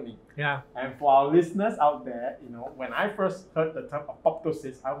frequently. Yeah. And for our listeners out there, when I first heard the term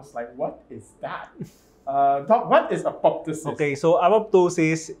apoptosis, I was like, what is that? Doc, what is apoptosis? Okay, so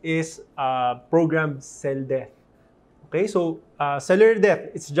apoptosis is programmed cell death. Okay, so cellular death,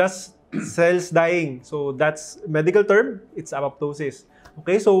 it's just cells dying. So that's medical term, it's apoptosis.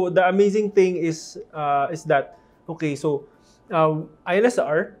 Okay, so the amazing thing is that, okay, so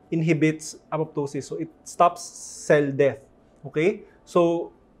INSR inhibits apoptosis, so it stops cell death. Okay,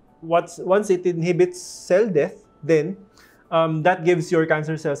 so once it inhibits cell death, then that gives your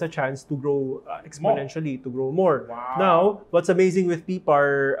cancer cells a chance to grow exponentially, to grow more. Wow. Now, what's amazing with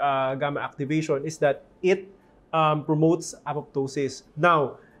PPAR gamma activation is that it promotes apoptosis.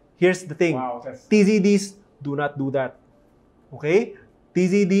 Now, here's the thing. Wow, TZDs do not do that. Okay?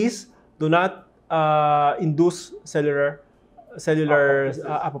 TZDs do not induce cellular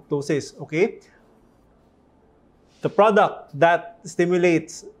apoptosis. Okay? The product that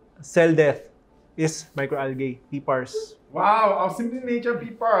stimulates cell death is microalgae, PPARs. Wow, our Simply Nature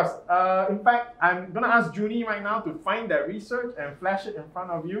PPARs. In fact, I'm going to ask Junie right now to find that research and flash it in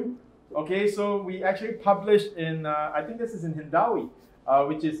front of you. Okay, so we actually published in, I think this is in Hindawi,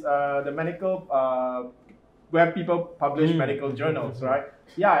 which is the medical, where people publish medical journals, right?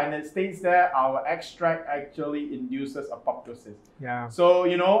 Yeah, and it states there our extract actually induces apoptosis. Yeah. So,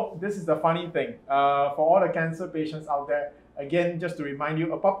 this is the funny thing. For all the cancer patients out there, again, just to remind you,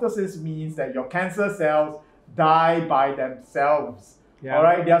 apoptosis means that your cancer cells die by themselves. Yeah. All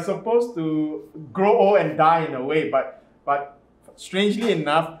right, they are supposed to grow old and die in a way, but strangely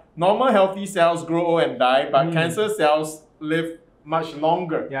enough, normal healthy cells grow old and die, but cancer cells live much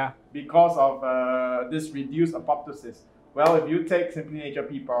longer because of this reduced apoptosis. Well, if you take Simply Nature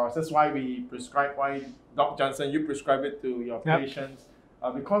PPARs, that's why we prescribe, why Dr. Jansen, you prescribe it to your patients,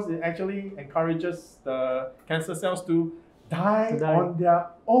 because it actually encourages the cancer cells to die on their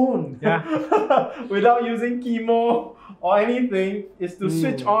own without using chemo or anything. Is to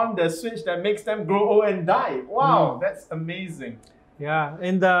switch on the switch that makes them grow old and die. Wow, that's amazing. Yeah,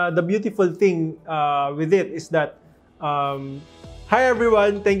 and the beautiful thing with it is that hi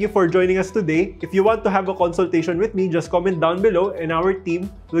everyone, thank you for joining us today. If you want to have a consultation with me, just comment down below and our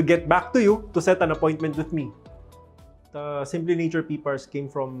team will get back to you to set an appointment with me. The Simply Nature PPARs came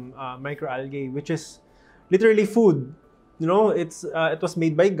from microalgae, which is literally food. It was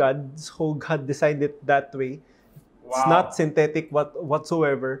made by God, so God designed it that way. Wow. It's not synthetic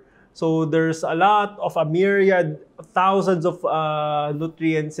whatsoever. So there's a myriad, thousands of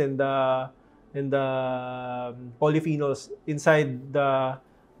nutrients and the polyphenols inside the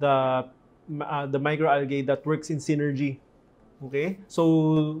microalgae that works in synergy. Okay,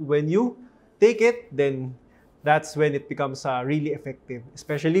 so when you take it, then that's when it becomes really effective,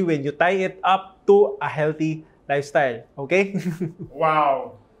 especially when you tie it up to a healthy lifestyle. Okay.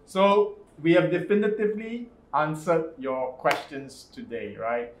 Wow. So we have definitively answered your questions today,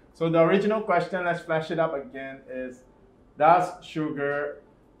 right? So the original question, let's flash it up again, is does sugar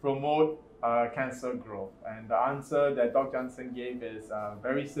promote cancer growth? And the answer that Dr. Jansen gave is a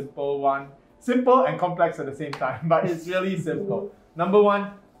very simple one. Simple and complex at the same time, but it's really simple. Number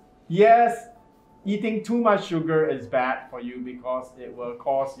one, yes, eating too much sugar is bad for you because it will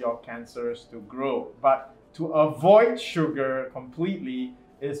cause your cancers to grow. But to avoid sugar completely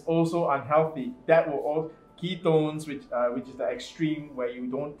is also unhealthy. That will also ketones, which is the extreme where you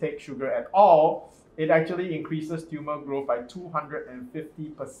don't take sugar at all, it actually increases tumor growth by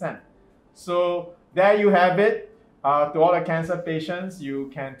 250%. So there you have it. To all the cancer patients,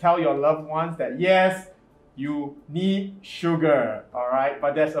 you can tell your loved ones that yes, you need sugar, all right?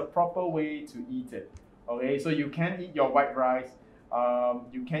 But there's a proper way to eat it, okay? So you can eat your white rice.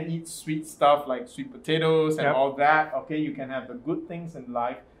 You can eat sweet stuff like sweet potatoes and all that, okay? You can have the good things in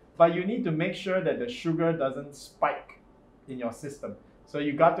life, but you need to make sure that the sugar doesn't spike in your system. So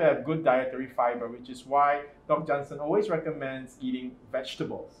you got to have good dietary fiber, which is why Dr. Jansen always recommends eating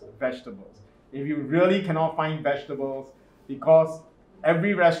vegetables. If you really cannot find vegetables because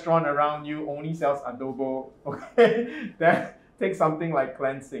every restaurant around you only sells adobo, okay, then take something like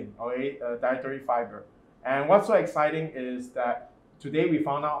cleansing, okay, dietary fiber. And what's so exciting is that today we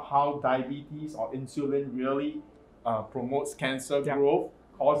found out how diabetes or insulin really promotes cancer growth,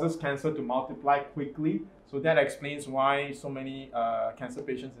 causes cancer to multiply quickly. So that explains why so many cancer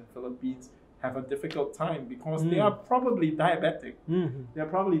patients in the Philippines have a difficult time because they are probably diabetic. They're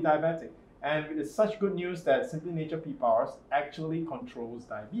probably diabetic. And it's such good news that Simply Nature P-Powers actually controls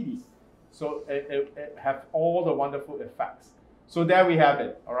diabetes. So it have all the wonderful effects. So there we have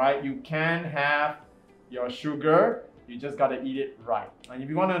it, all right? You can have your sugar, you just gotta eat it right. And if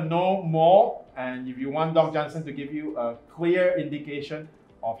you wanna know more, and if you want Dr. Jansen to give you a clear indication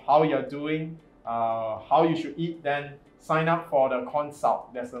of how you're doing, how you should eat, then sign up for the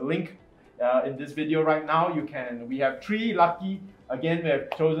consult. There's a link in this video right now. We have 3 lucky, again, we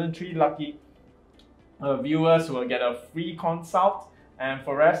have chosen 3 lucky viewers who will get a free consult. And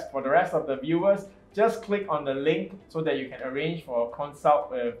for the rest of the viewers, just click on the link so that you can arrange for a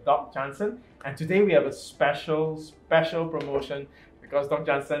consult with Dr. Jansen. And today we have a special promotion because Dr.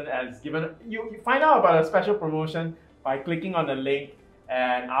 Jansen has given, you find out about a special promotion by clicking on the link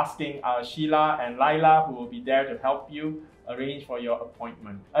and asking Sheila and Laila, who will be there to help you arrange for your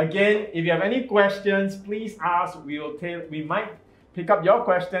appointment. Again, if you have any questions, please ask. We might pick up your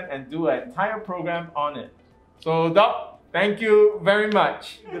question and do an entire program on it. So, Doc, thank you very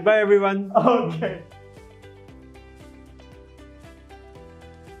much. Goodbye, everyone. Okay.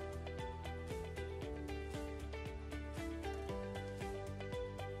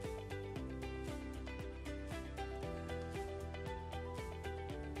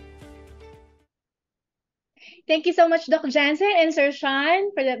 Thank you so much, Dr. Jansen and Sir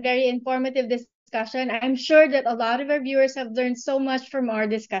Shyan, for that very informative discussion. I'm sure that a lot of our viewers have learned so much from our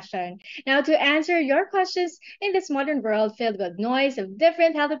discussion. Now, to answer your questions in this modern world filled with noise of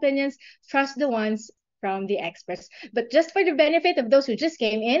different health opinions, trust the ones from the experts. But just for the benefit of those who just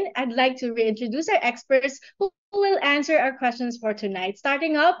came in, I'd like to reintroduce our experts who will answer our questions for tonight.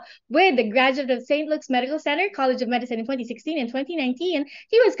 Starting up with the graduate of St. Luke's Medical Center, College of Medicine in 2016 and 2019.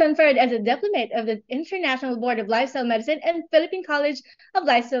 He was conferred as a diplomat of the International Board of Lifestyle Medicine and Philippine College of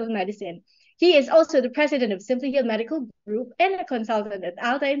Lifestyle Medicine. He is also the president of Simply Healed Medical Group and a consultant at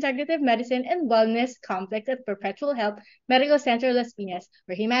Alta Integrative Medicine and Wellness Complex at Perpetual Health Medical Center Las Piñas,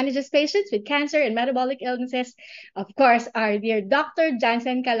 where he manages patients with cancer and metabolic illnesses. Of course, our dear Dr.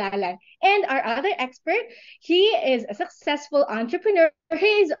 Jansen Calalan. And our other expert, he is a successful entrepreneur.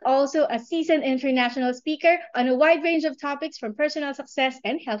 He is also a seasoned international speaker on a wide range of topics from personal success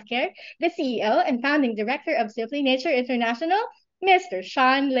and healthcare, the CEO and founding director of Simply Nature International, Mr.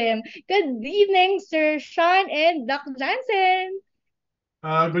 Shyan Lim. Good evening, Sir Shyan and Dr. Jansen.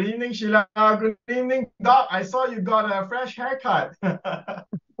 Good evening, Sheila. Good evening, Doc. I saw you got a fresh haircut.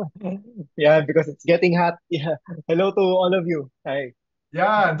 Yeah, because it's getting hot. Yeah. Hello to all of you. Hi.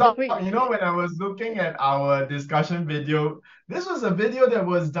 Yeah, Doc, you know, when I was looking at our discussion video, this was a video that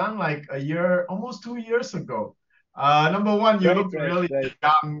was done like a year, almost 2 years ago. Number one, you looked really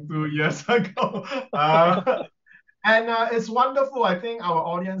young 2 years ago. And it's wonderful. I think our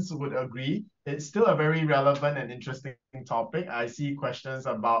audience would agree. It's still a very relevant and interesting topic. I see questions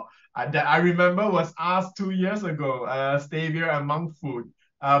about that I remember was asked 2 years ago, stevia and monk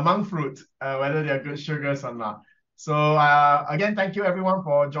fruit, whether they're good sugars or not. So again, thank you everyone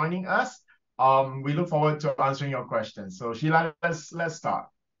for joining us. We look forward to answering your questions. So Sheila, let's start.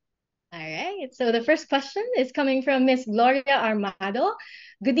 All right. So the first question is coming from Miss Gloria Armado.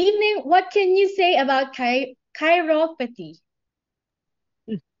 Good evening. What can you say about chiropathy?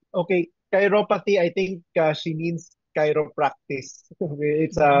 Okay, chiropathy, I think she means chiropractice.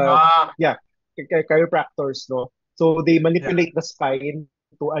 It's Ah, yeah, chiropractors, no? So they yeah. manipulate the spine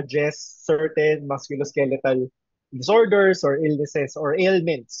to address certain musculoskeletal disorders or illnesses or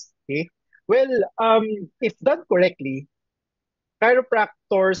ailments. Okay. Well, if done correctly,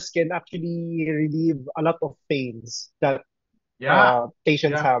 chiropractors can actually relieve a lot of pains that Yeah.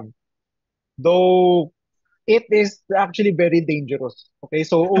 patients Yeah. have. Though it is actually very dangerous. Okay,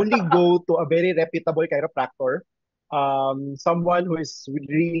 so only go to a very reputable chiropractor, someone who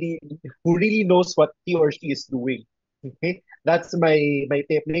really knows what he or she is doing. Okay, that's my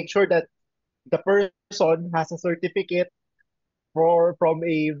tip. Make sure that the person has a certificate for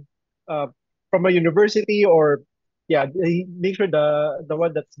uh, from a university, or yeah, make sure the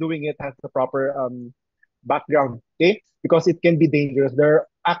one that's doing it has the proper background, okay? Because it can be dangerous. There are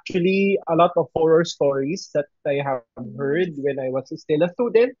actually a lot of horror stories that I have heard when I was still a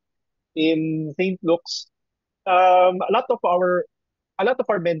student in St. Luke's. A lot of our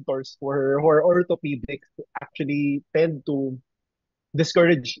mentors who are orthopedics actually tend to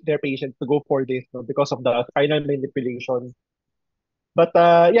discourage their patients to go for this, no, because of the spinal manipulation. But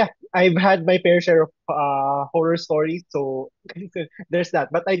yeah, I've had my fair share of horror stories, so there's that.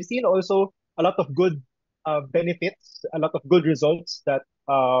 But I've seen also a lot of good benefits, a lot of good results that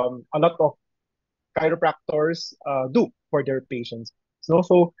a lot of chiropractors do for their patients.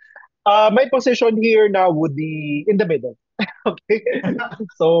 So my position here now would be in the middle. Okay.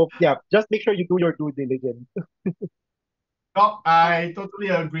 So yeah, just make sure you do your due diligence. No, I totally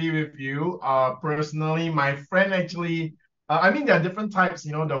agree with you. Personally, my friend actually, I mean, there are different types.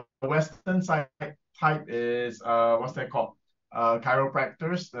 The Western side type is what's that called?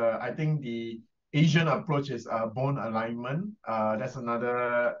 Chiropractors. I think the Asian approach is bone alignment. That's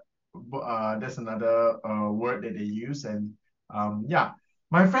another word that they use. And yeah,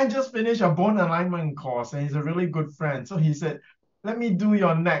 my friend just finished a bone alignment course, and he's a really good friend. So he said, "Let me do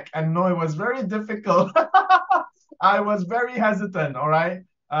your neck." And no, it was very difficult. I was very hesitant, all right?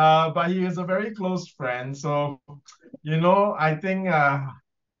 But he is a very close friend. So, I think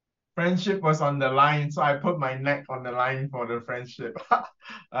friendship was on the line. So I put my neck on the line for the friendship.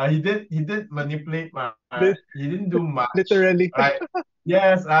 He did manipulate Li- he didn't do much, Literally. right?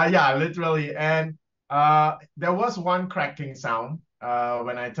 Yes, yeah, literally. And there was one cracking sound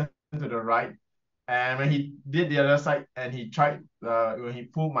when I turned to the right. And when he did the other side and he tried, when he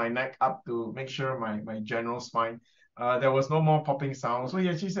pulled my neck up to make sure my general spine, there was no more popping sound. So he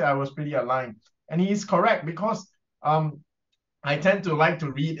actually said I was pretty aligned. And he's correct because I tend to like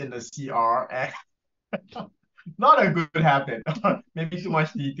to read in the CR, and not a good habit. Maybe too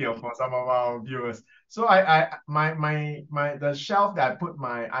much detail for some of our viewers. So the shelf that I put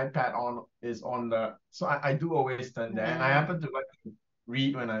my iPad on is on so I do always turn there, and I happen to like to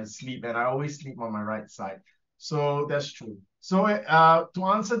read when I sleep, and I always sleep on my right side. So that's true. So to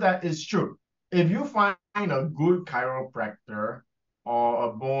answer that is true. If you find a good chiropractor or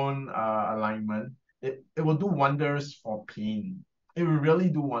a bone alignment, it will do wonders for pain. It will really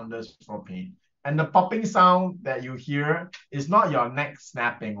do wonders for pain. And the popping sound that you hear is not your neck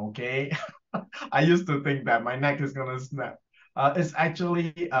snapping, okay? I used to think that my neck is gonna snap. It's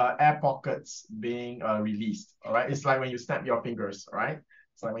actually air pockets being released. All right, it's like when you snap your fingers. All right,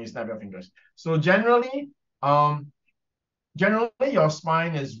 it's like when you snap your fingers. So um, generally your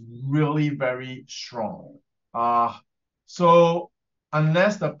spine is really very strong. Uh, so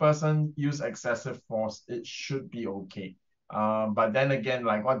unless the person use excessive force, it should be okay. But then again,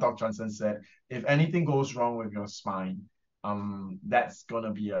 like what Dr. Johnson said, if anything goes wrong with your spine, that's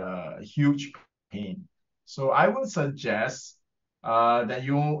gonna be a huge pain. So I would suggest that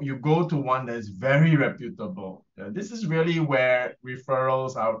you go to one that's very reputable. This is really where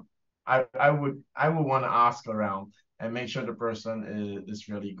referrals are. I would want to ask around and make sure the person is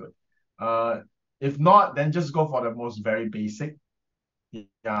really good. If not, then just go for the most very basic.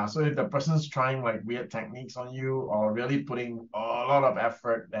 Yeah, so if the person's trying like weird techniques on you or really putting a lot of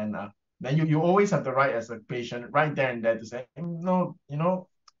effort, then you always have the right as a patient right there and there to say, no,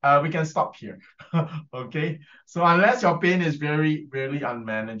 we can stop here. Okay. So unless your pain is very, really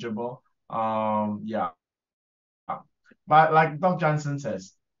unmanageable, yeah. But like Doc Johnson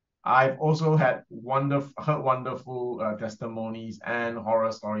says, I've also heard wonderful testimonies and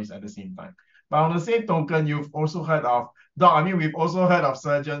horror stories at the same time. But on the same token, you've also heard of Doc. I mean, we've also heard of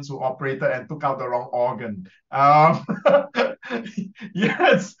surgeons who operated and took out the wrong organ.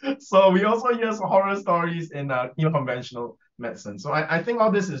 Yes. So we also hear some horror stories in conventional medicine. So I think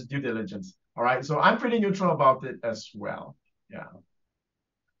all this is due diligence. All right. So I'm pretty neutral about it as well. Yeah.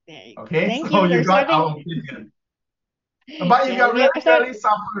 Okay. Thank So you. you We're got starting. our opinion. But if Yeah, you're we are really, start. really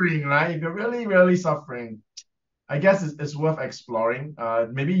suffering, right? If you're really, really suffering, I guess it's worth exploring.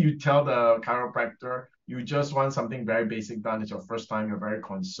 Maybe you tell the chiropractor you just want something very basic done. It's your first time, you're very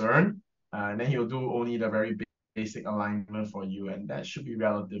concerned. And then he'll do only the very basic alignment for you, and that should be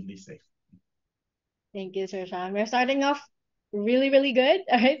relatively safe. Thank you, Sir Sean. We're starting off really, really good.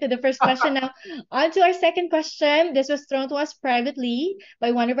 All right, to the first question now. On to our second question. This was thrown to us privately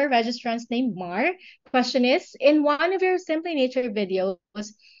by one of our registrants named Mar. Question is, in one of your Simply Nature videos,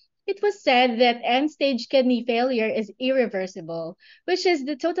 it was said that end-stage kidney failure is irreversible, which is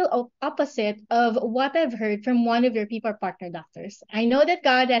the total opposite of what I've heard from one of your people partner doctors. I know that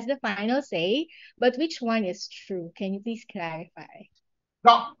God has the final say, but which one is true? Can you please clarify?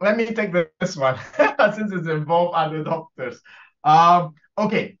 Now, let me take this one since it's involved other doctors.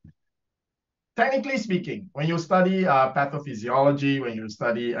 Okay. Technically speaking, when you study pathophysiology, when you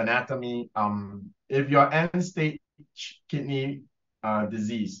study anatomy, if your end-stage kidney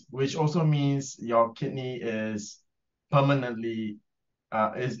disease, which also means your kidney is permanently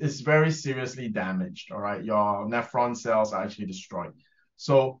is very seriously damaged. All right, your nephron cells are actually destroyed.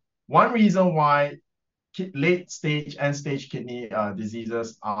 So one reason why late stage and stage kidney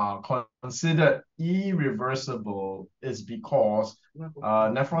diseases are considered irreversible is because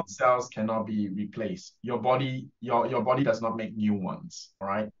nephron cells cannot be replaced. Your body does not make new ones. All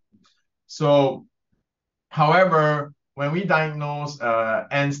right. So, however, when we diagnose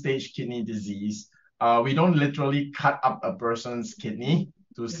end stage kidney disease, we don't literally cut up a person's kidney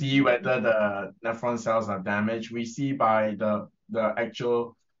to see whether the nephron cells are damaged. We see by the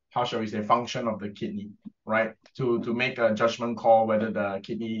actual, how shall we say, function of the kidney, right? To make a judgment call whether the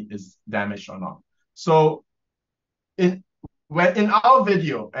kidney is damaged or not. So in our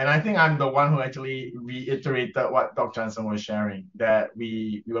video, and I think I'm the one who actually reiterated what Dr. Jansen was sharing, that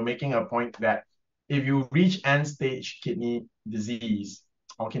we were making a point that if you reach end-stage kidney disease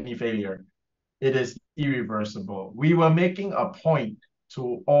or kidney failure, it is irreversible. We were making a point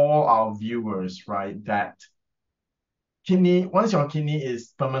to all our viewers, right, that once your kidney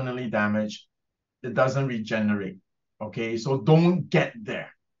is permanently damaged, it doesn't regenerate. Okay, so don't get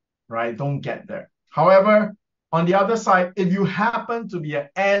there, right? Don't get there. However, on the other side, if you happen to be an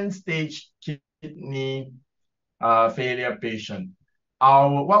end-stage kidney failure patient,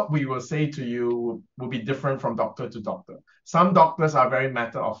 what we will say to you will be different from doctor to doctor. Some doctors are very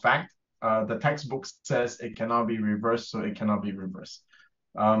matter of fact. The textbook says it cannot be reversed, so it cannot be reversed.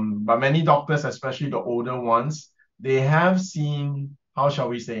 But many doctors, especially the older ones, they have seen, how shall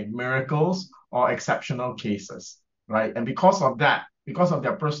we say, miracles or exceptional cases, right? And because of that, because of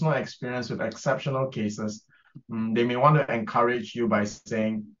their personal experience with exceptional cases, they may want to encourage you by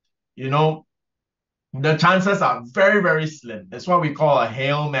saying, the chances are very, very slim. It's what we call a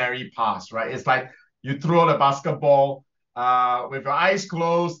Hail Mary pass, right? It's like you throw the basketball with your eyes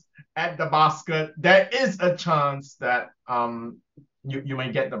closed at the basket. There is a chance that you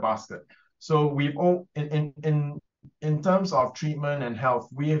may get the basket. So we've all in terms of treatment and health,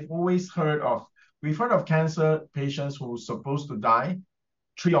 we've heard of cancer patients who are supposed to die.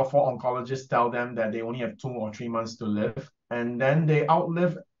 3 or 4 oncologists tell them that they only have 2 or 3 months to live, and then they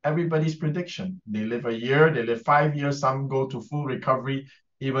outlive everybody's prediction. They live a year, they live 5 years, some go to full recovery,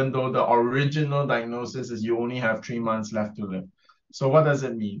 even though the original diagnosis is you only have 3 months left to live. So what does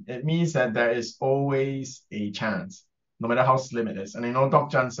it mean? It means that there is always a chance, no matter how slim it is. And I know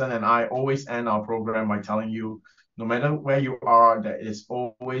Dr. Jansen and I always end our program by telling you, no matter where you are, there is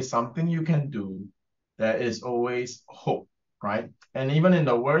always something you can do. There is always hope, right? And even in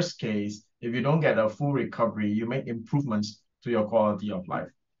the worst case, if you don't get a full recovery, you make improvements to your quality of life.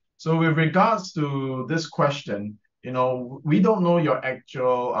 So with regards to this question, we don't know your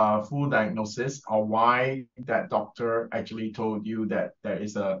actual full diagnosis or why that doctor actually told you that there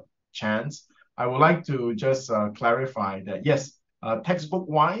is a chance. I would like to just clarify that, yes,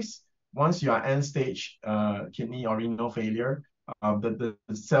 textbook-wise, once you are end-stage kidney or renal failure, the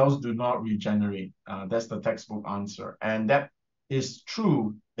cells do not regenerate. That's the textbook answer. And that is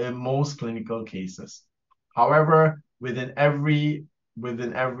true in most clinical cases. However, within every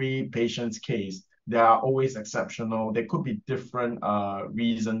patient's case, there are always exceptional. There could be different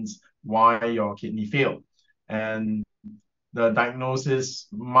reasons why your kidney failed. And the prognosis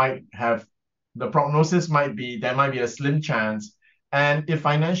might be, there might be a slim chance. And if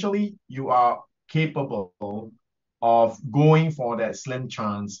financially you are capable of going for that slim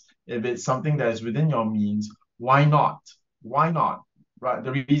chance, if it's something that is within your means, why not? Why not? Right?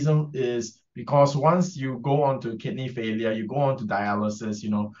 The reason is because once you go on to kidney failure, you go on to dialysis,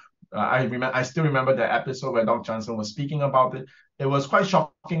 I still remember the episode where Dr. Jansen was speaking about it. It was quite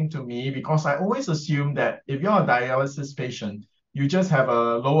shocking to me because I always assumed that if you're a dialysis patient, you just have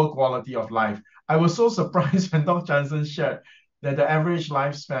a lower quality of life. I was so surprised when Dr. Jansen shared that the average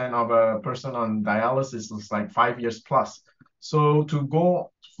lifespan of a person on dialysis is like 5 years plus. So to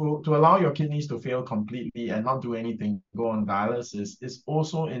allow your kidneys to fail completely and not do anything, go on dialysis is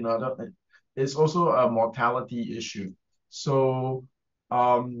also a mortality issue. So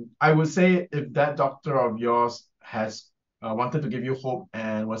I would say if that doctor of yours has wanted to give you hope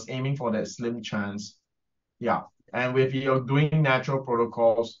and was aiming for that slim chance, yeah. And if you're doing natural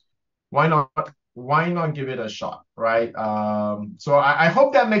protocols, why not? Why not give it a shot, right? So I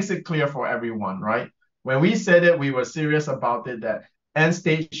hope that makes it clear for everyone, right? When we said it, we were serious about it that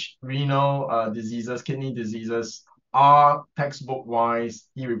end-stage renal diseases, kidney diseases, are textbook-wise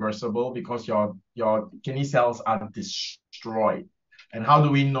irreversible because your kidney cells are destroyed. And how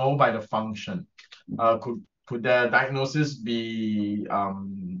do we know? By the function? Could the diagnosis be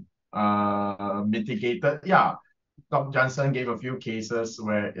mitigated? Yeah. Dr. Jansen gave a few cases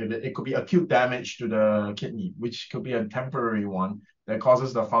where it could be acute damage to the kidney, which could be a temporary one that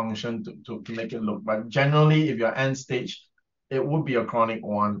causes the function to make it look. But generally, if you're end stage, it would be a chronic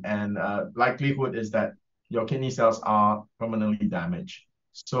one, and likelihood is that your kidney cells are permanently damaged.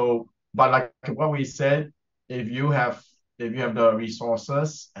 So, but like what we said, if you have the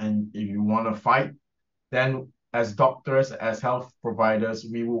resources and if you want to fight, then as doctors, as health providers,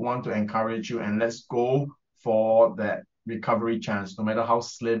 we would want to encourage you and let's go for that recovery chance, no matter how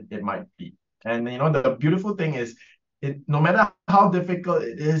slim it might be. And the beautiful thing is, no matter how difficult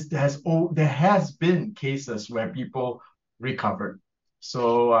it is, there has been cases where people recovered.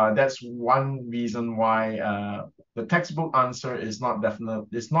 So that's one reason why the textbook answer is not definite.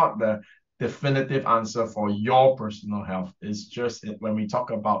 It's not the definitive answer for your personal health. It's just when we talk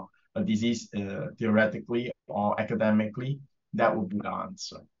about a disease theoretically or academically, that would be the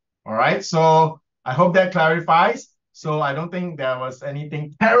answer. All right. So I hope that clarifies. So I don't think there was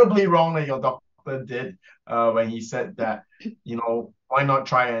anything terribly wrong that your doctor did when he said that, why not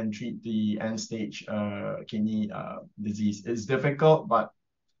try and treat the end-stage kidney disease? It's difficult, but,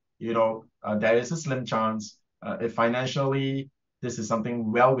 there is a slim chance. If financially this is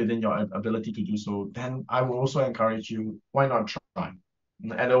something well within your ability to do so, then I will also encourage you, why not try?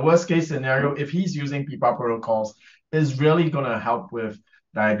 And the worst case scenario, if he's using PIPA protocols, is really going to help with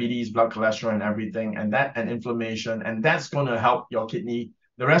diabetes, blood cholesterol, and everything, and inflammation, and that's going to help your kidney,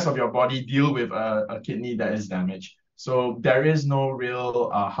 the rest of your body, deal with a kidney that is damaged. So there is no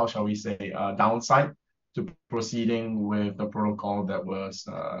real, how shall we say, downside to proceeding with the protocol that was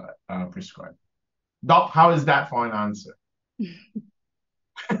prescribed. Doc, how is that for an answer?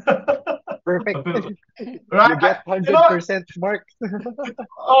 Perfect. Right? You get 100% mark.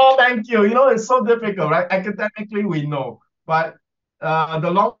 Oh, thank you. It's so difficult, right? Academically, we know, but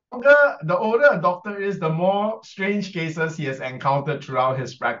the older a doctor is, the more strange cases he has encountered throughout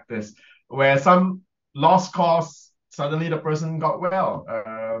his practice, where some lost cause, suddenly the person got well.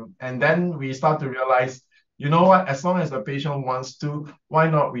 And then we start to realize, you know what, as long as the patient wants to, why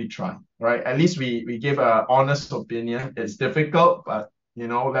not we try, right? At least we give an honest opinion. It's difficult, but,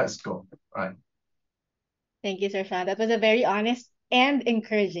 let's go, right? Thank you, Sir Sean. That was a very honest and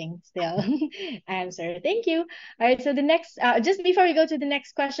encouraging still answer. Thank you. All right, so the next, just before we go to the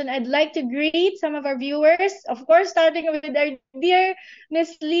next question, I'd like to greet some of our viewers. Of course, starting with our dear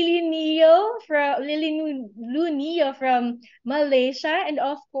Miss Lily Lu Neo from Malaysia, and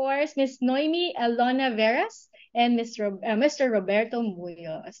of course, Miss Noemi Elona Veras and Mr. Roberto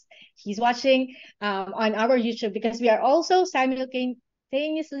Muyos. He's watching on our YouTube because we are also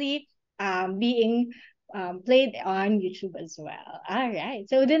simultaneously being played on YouTube as well. All right.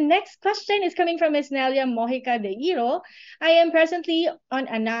 So the next question is coming from Ms. Nelia Mojica de Iro. I am presently on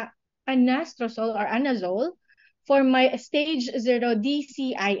anastrozole or anazole for my stage 0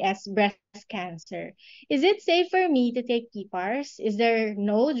 DCIS breast cancer. Is it safe for me to take PPARs? Is there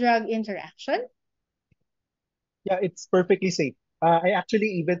no drug interaction? Yeah, it's perfectly safe. I actually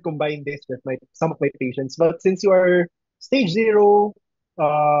even combine this with some of my patients. But since you are stage 0,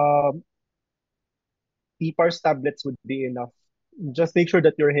 PPARS tablets would be enough. Just make sure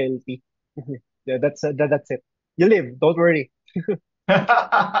that you're healthy. Yeah, that's it. You live, don't worry.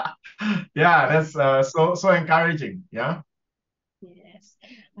 Yeah, that's so encouraging. Yeah. Yes.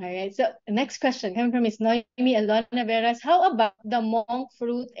 All right. So next question coming from Ms. Noemi Alona Veras. How about the monk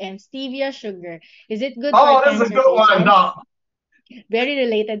fruit and stevia sugar? Is it good for that's cancer a good one, patients? Doc. Very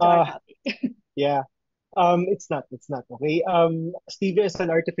related to our topic. Yeah. It's not. It's not. Okay. Stevia is an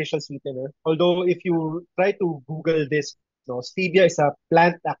artificial sweetener. Although if you try to Google this, no, stevia is a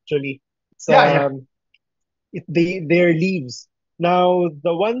plant actually. It's Yeah, yeah. their leaves. Now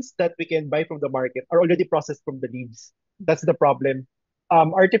the ones that we can buy from the market are already processed from the leaves. That's the problem.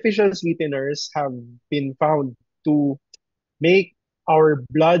 Artificial sweeteners have been found to make our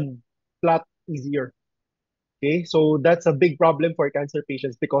blood clot easier. Okay, so that's a big problem for cancer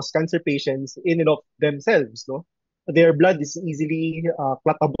patients because cancer patients, in and of themselves, no, their blood is easily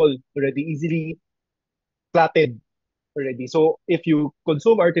clotable already, easily clotted already. So if you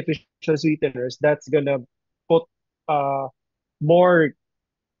consume artificial sweeteners, that's gonna put uh, more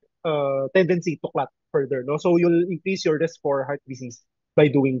tendency to clot further, no. So you'll increase your risk for heart disease by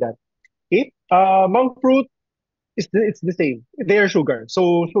doing that. Okay, monk fruit it's the same. They are sugar.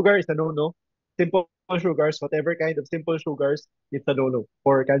 So sugar is a no-no. Simple sugars, whatever kind of simple sugars, it's a no-no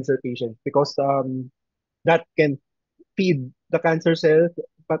for cancer patients because that can feed the cancer cells.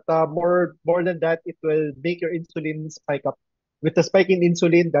 But more than that, it will make your insulin spike up. With the spike in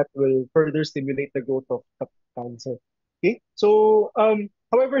insulin, that will further stimulate the growth of cancer. Okay. So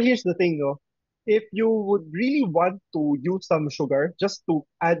however, here's the thing, no. If you would really want to use some sugar just to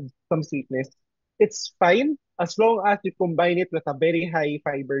add some sweetness, it's fine as long as you combine it with a very high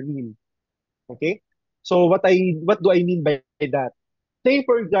fiber meal. Okay. So what do I mean by that? Say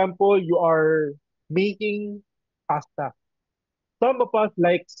for example, you are making pasta. Some of us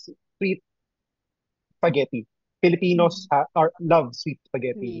like sweet spaghetti. Filipinos love sweet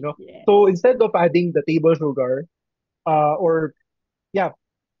spaghetti, you Sweet, know. yes. So instead of adding the table sugar, or yeah,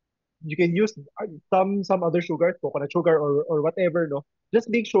 you can use some other sugar, coconut sugar or whatever, no. Just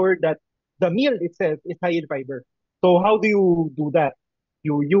make sure that the meal itself is high in fiber. So how do you do that?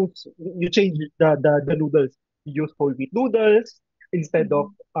 You change the noodles. You use whole wheat noodles instead of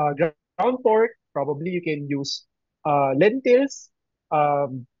Mhm. ground pork. Probably you can use lentils,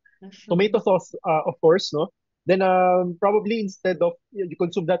 um, tomato Mushrooms. sauce, of course, no? Then probably instead of you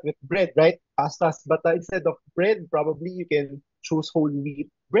consume that with bread, right? Pastas, but instead of bread, probably you can choose whole wheat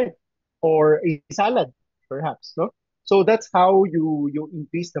bread or a salad, perhaps, no? So that's how you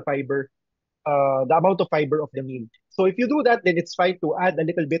increase the amount of fiber of the meal. So if you do that, then it's fine to add a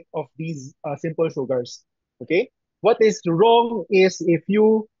little bit of these simple sugars. Okay. What is wrong is if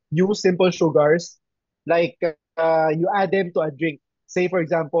you use simple sugars, like you add them to a drink. Say for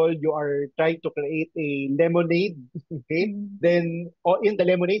example, you are trying to create a lemonade. Okay. Mhm. Then in the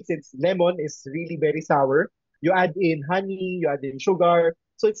lemonade, since lemon is really very sour, you add in honey, you add in sugar,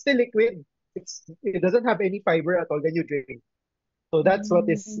 so it's still liquid. It doesn't have any fiber at all when you drink. So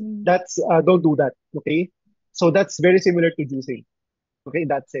Mm. that's don't do that. Okay. So that's very similar to juicing. Okay, in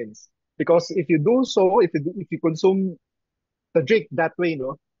that sense. Because if you do so, if you consume the drink that way,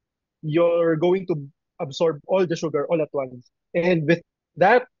 no, you're going to absorb all the sugar all at once. And with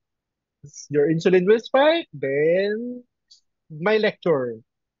that, your insulin will spike, then my lecture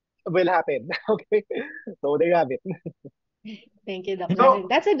will happen. Okay. So there you have it. Thank you, You Doc. know,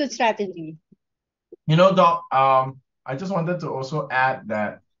 That's a good strategy. Doc, I just wanted to also add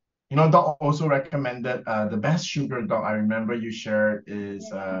that, Doc also recommended the best sugar, Doc, I remember you shared is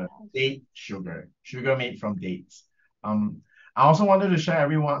Yes. date sugar made from dates. Um, I also wanted to share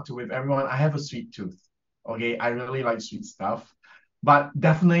with everyone, I have a sweet tooth. Okay, I really like sweet stuff, but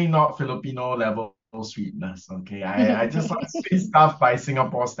definitely not Filipino level sweetness. Okay, I just like sweet stuff by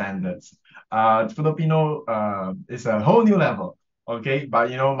Singapore standards. Filipino is a whole new level. Okay,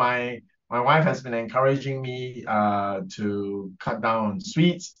 but my wife has been encouraging me to cut down on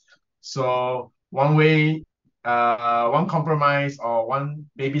sweets. So one compromise or one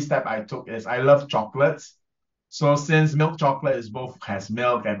baby step I took is I love chocolates. So since milk chocolate is both has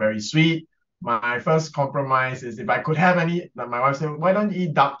milk and very sweet, my first compromise is if I could have any, like my wife said, why don't you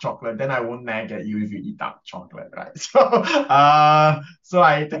eat dark chocolate? Then I won't nag at you if you eat dark chocolate, right? So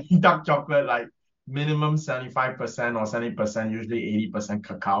I eat dark chocolate like minimum 75% or 70%, usually 80%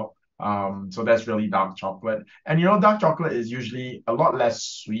 cacao. So that's really dark chocolate. And dark chocolate is usually a lot less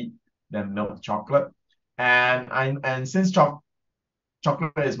sweet than milk chocolate. And since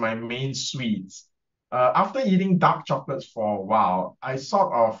chocolate is my main sweets, after eating dark chocolates for a while, I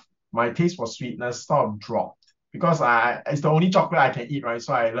sort of my taste for sweetness sort of dropped because it's the only chocolate I can eat, right?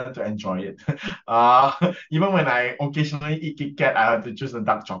 So I learned to enjoy it. Even when I occasionally eat Kit Kat, I have to choose a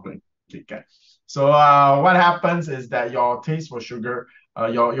dark chocolate Kit Kat. So what happens is that your taste for sugar,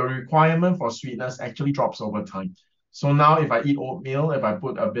 your requirement for sweetness actually drops over time. So now if I eat oatmeal, if I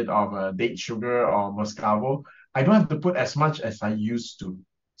put a bit of date sugar or mascavo, I don't have to put as much as I used to.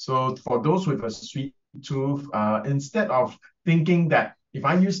 So for those with a sweet tooth, instead of thinking that if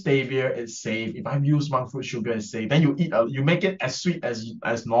I use stevia, it's safe. If I use monk fruit sugar, it's safe. Then you make it as sweet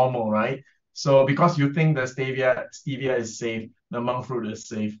as normal, right? So because you think the stevia is safe, the monk fruit is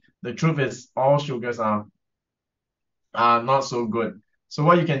safe. The truth is all sugars are not so good. So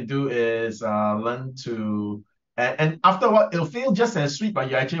what you can do is learn to and afterward it'll feel just as sweet, but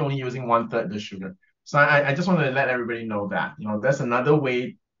you're actually only using 1/3 the sugar. So I just want to let everybody know that there's another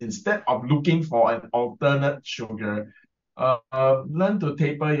way instead of looking for an alternate sugar. Learn to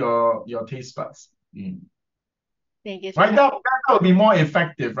taper your taste buds. Thank you, Right, sir. Doc? That would be more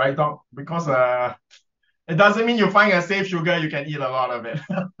effective, right, Doc? Because it doesn't mean you find a safe sugar, you can eat a lot of it.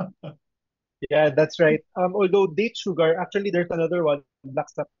 Yeah, that's right. Although date sugar, actually, there's another one, black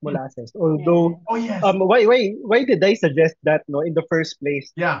sap molasses. Yeah. Although, Oh yes. why did I suggest that, no, in the first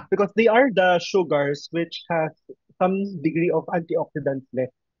place? Yeah. Because they are the sugars which has some degree of antioxidants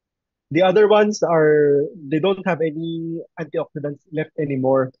left. The other ones they don't have any antioxidants left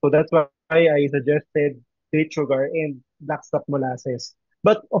anymore. So that's why I suggested date sugar and black sap molasses.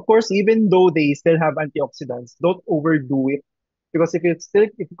 But of course, even though they still have antioxidants, don't overdo it. Because if you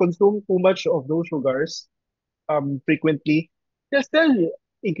consume too much of those sugars frequently, you'll still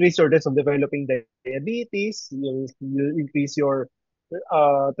increase your risk of developing diabetes, you'll increase your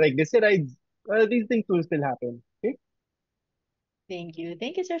triglycerides. These things will still happen. Okay? Thank you.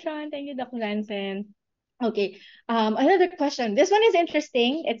 Thank you, Sir Sean. Thank you, Dr. Jansen. Okay. Another question. This one is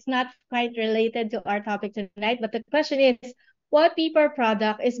interesting. It's not quite related to our topic tonight, but the question is, what paper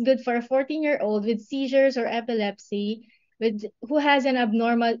product is good for a 14-year-old with seizures or epilepsy who has an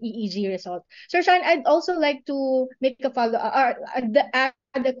abnormal EEG result? Sir Sean, I'd also like to make a follow or add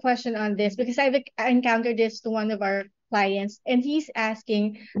a question on this because I encountered this to one of our clients, and he's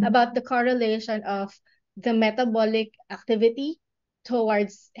asking about the correlation of the metabolic activity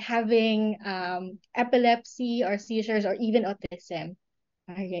towards having epilepsy or seizures or even autism.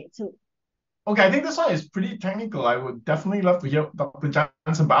 All right, so Okay, I think this one is pretty technical. I would definitely love to hear Dr.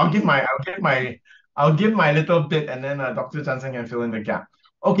 Johnson, but I'll give my little bit, and then Dr. Johnson can fill in the gap.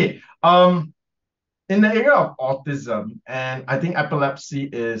 Okay. In the area of autism, and I think epilepsy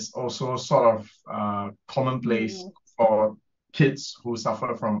is also sort of commonplace for kids who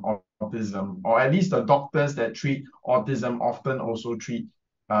suffer from autism, or at least the doctors that treat autism often also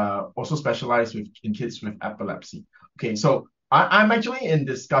specialize in kids with epilepsy. Okay, so I'm actually in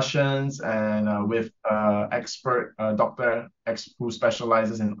discussions and with expert doctor who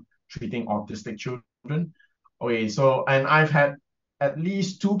specializes in treating autistic children. Okay, so and I've had at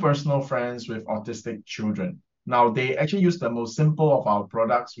least two personal friends with autistic children. Now they actually use the most simple of our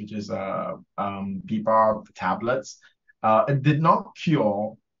products, which is PPAR tablets. It did not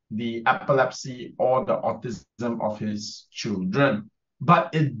cure the epilepsy or the autism of his children,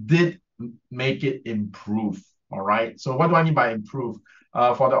 but it did make it improve. All right. So what do I mean by improve?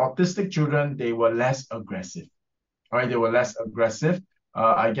 For the autistic children, they were less aggressive. All right, they were less aggressive.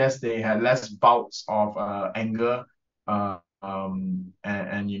 I guess they had less bouts of anger and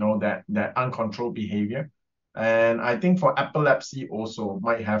that uncontrolled behavior. And I think for epilepsy also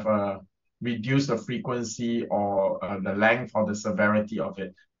might have reduced the frequency or the length or the severity of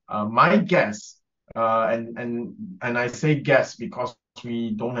it. My guess, and I say guess because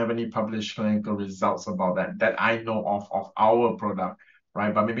we don't have any published clinical results about that I know of our product,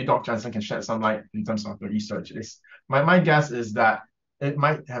 right? But maybe Dr. Jansen can shed some light in terms of the research. My guess is that it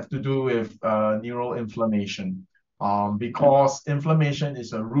might have to do with neural inflammation, because inflammation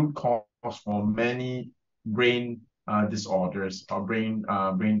is a root cause for many brain disorders or brain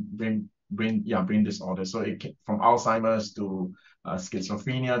disorders. So from Alzheimer's to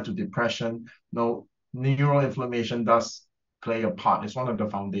schizophrenia to depression. No, neural inflammation does play a part. It's one of the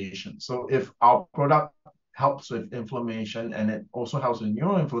foundations. So if our product helps with inflammation and it also helps with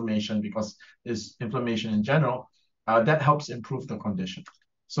neural inflammation because it's inflammation in general, that helps improve the condition.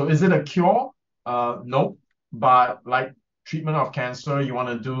 So is it a cure? No, but like treatment of cancer, you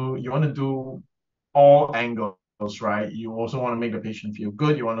want to do all angles, right? You also want to make the patient feel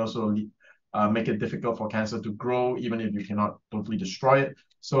good. You want to also make it difficult for cancer to grow, even if you cannot totally destroy it.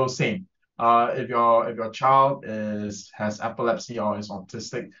 So same. If your child has epilepsy or is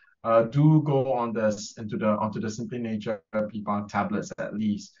autistic, do go onto the Simply Nature PPAR tablets at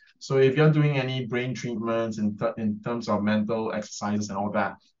least. So if you're doing any brain treatments in terms of mental exercises and all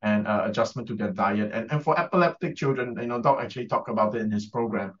that, and adjustment to their diet, and for epileptic children, Doc actually talked about it in his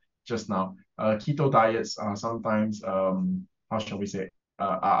program just now. Keto diets are sometimes, how shall we say,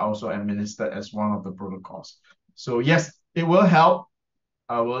 are also administered as one of the protocols. So yes, it will help.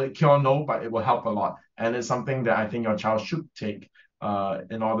 Will it cure? No, but it will help a lot. And it's something that I think your child should take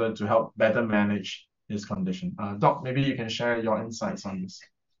in order to help better manage his condition. Doc, maybe you can share your insights on this.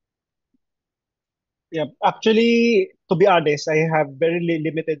 Yeah, actually, to be honest, I have very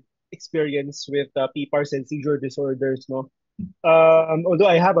limited experience with PPARs and seizure disorders, no. Although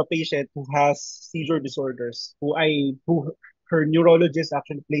I have a patient who has seizure disorders, who her neurologist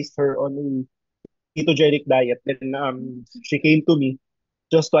actually placed her on a ketogenic diet. Then she came to me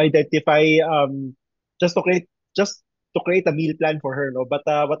just to identify just to create just to create a meal plan for her, no. But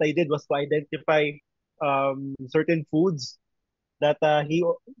what I did was to identify certain foods that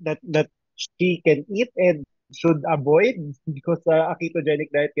that she can eat and should avoid, because a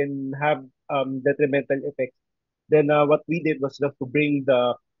ketogenic diet can have detrimental effects. Then what we did was just to bring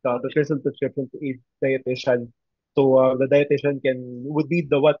the nutrition prescription to a dietitian. So the dietitian would be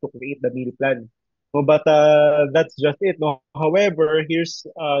the one to create the meal plan. No, but that's just it. No, however, here's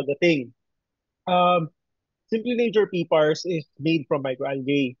the thing. Um, Simply Nature PPARs is made from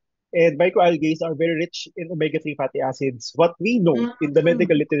microalgae. And microalgae are very rich in omega-3 fatty acids. What we know in the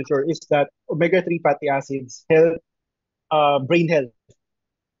medical literature is that omega-3 fatty acids help brain health.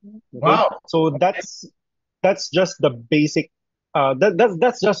 Okay, Wow. so that's just the basic.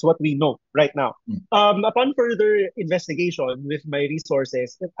 That's just what we know right now. Upon further investigation with my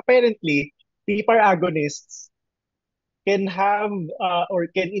resources, apparently PPAR agonists can have or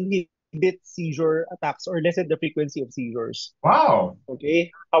can inhibit seizure attacks or lessen the frequency of seizures. Wow. Okay.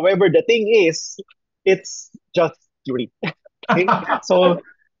 However, the thing is, it's just theory. Okay. So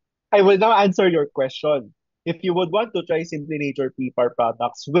I will now answer your question. If you would want to try Simply Nature PPAR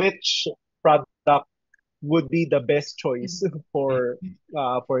products, which product would be the best choice for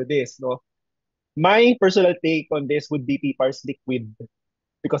this? No, my personal take on this would be PPAR's liquid,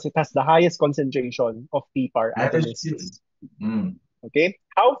 because it has the highest concentration of PPAR agonists. Okay,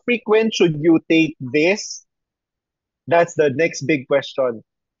 how frequent should you take this? That's the next big question.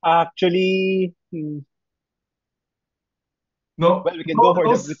 Actually, No, well, we can no, go for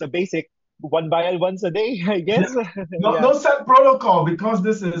no, with the basic one vial once a day, I guess. no, Yeah. no set protocol, because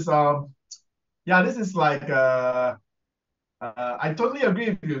this is yeah, this is like I totally agree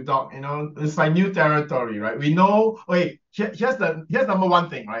with you, Doc. You know, it's like new territory, right? We know. Wait, here's number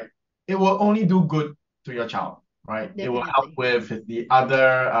one thing, right? It will only do good to your child, right? It will help with the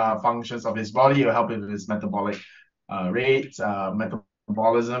other functions of his body. It will help with his metabolic rate,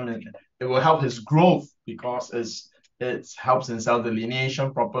 metabolism. It will help his growth, because it helps in cell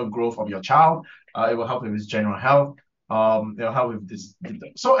delineation, proper growth of your child. It will help with his general health. It will help with this.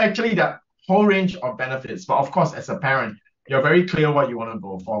 So actually, that whole range of benefits. But of course, as a parent, you're very clear what you want to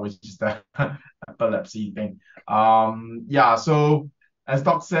go for, which is the epilepsy thing. Yeah, so as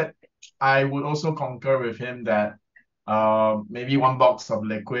Doc said, I would also concur with him that maybe one box of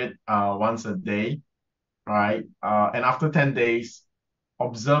liquid once a day, right? And after 10 days,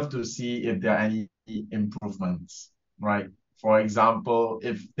 observe to see if there are any improvements, right? For example,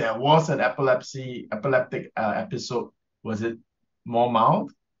 if there was an epileptic episode, was it more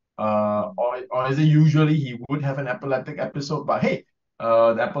mild? Or is it usually he would have an epileptic episode, but hey,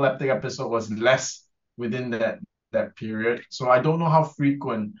 the epileptic episode was less within that period. So I don't know how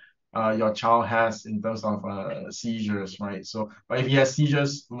frequent your child has in terms of seizures, right? So, but if he has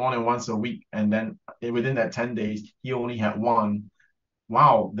seizures more than once a week, and then within that 10 days, he only had one,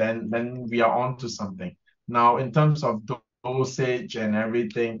 wow, then we are on to something. Now, in terms of dosage and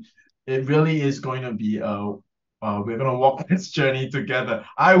everything, it really is going to be we're going to walk this journey together.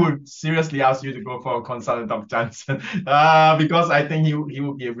 I would seriously ask you to go for a consult with Dr. Jansen, because I think he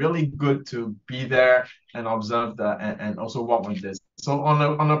would be really good to be there and observe and also walk with this. So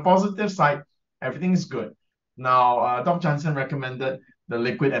on a positive side, everything's good. Now, Dr. Jansen recommended the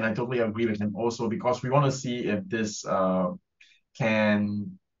liquid, and I totally agree with him also, because we want to see if this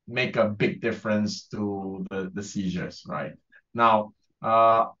can make a big difference to the seizures, right? Now,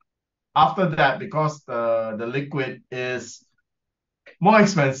 after that, because the liquid is more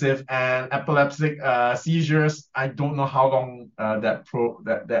expensive and epileptic seizures, I don't know how long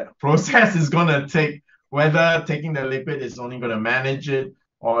that process is gonna take. Whether taking the liquid is only gonna manage it,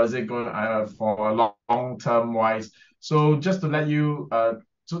 or is it going for a long term wise. So just to let you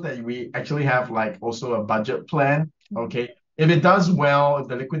so that we actually have like also a budget plan. Okay, if it does well, if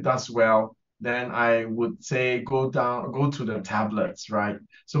the liquid does well, then I would say go to the tablets, right?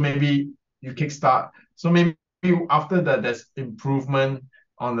 So maybe you kickstart. So maybe after that, there's improvement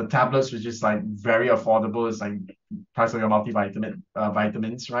on the tablets, which is like very affordable. It's like price of your multivitamin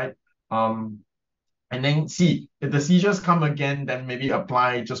vitamins, right? And then see if the seizures come again, then maybe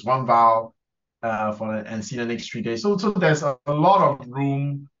apply just one vial and see the next 3 days. So there's a lot of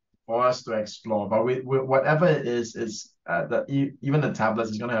room for us to explore. But with whatever it is even the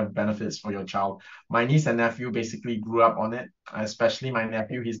tablets is going to have benefits for your child. My niece and nephew basically grew up on it, especially my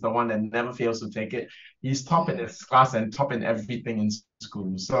nephew. He's the one that never fails to take it. He's top in his class and top in everything in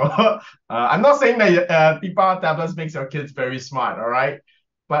school. So I'm not saying that PPAR tablets makes your kids very smart, all right?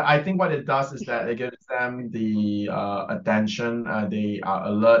 But I think what it does is that it gives them the attention. They are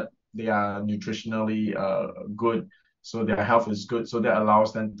alert. They are nutritionally good. So their health is good. So that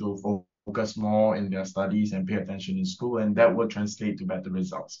allows them to focus more in their studies and pay attention in school. And that will translate to better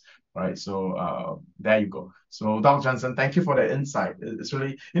results, right? So there you go. So Doc Jansen, thank you for the insight. It's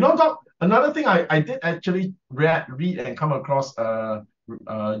really, Doc, another thing I did actually read and come across a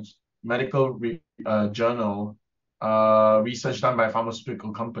medical journal research done by a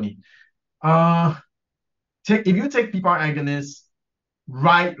pharmaceutical company. If you take PPAR agonists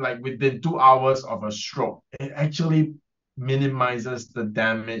right like within 2 hours of a stroke, it actually minimizes the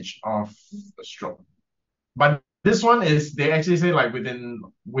damage of the stroke. But this one is they actually say like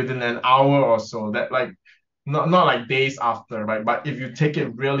within an hour or so, that like not like days after, right? But if you take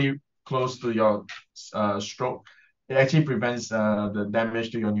it really close to your stroke, it actually prevents the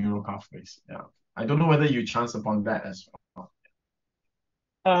damage to your neural pathways. Yeah. I don't know whether you chance upon that as well.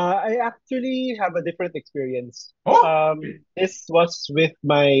 I actually have a different experience. Oh, This was with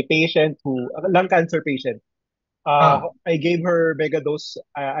my patient a lung cancer patient. I gave her mega dose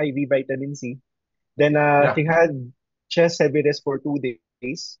IV vitamin C. Then yeah. she had chest heaviness for 2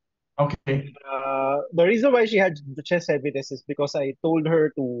 days. Okay. The reason why she had the chest heaviness is because I told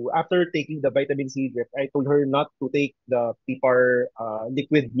her to, after taking the vitamin C drip, I told her not to take the PPAR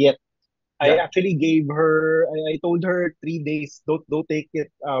liquid yet. I Yeah. actually gave her, I told her 3 days, don't take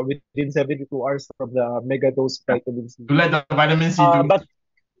it within 72 hours from the mega dose vitamin C. To let the vitamin C do. But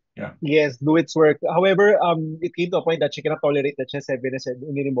yeah. Yes, do its work. However, it came to a point that she cannot tolerate the chest heaviness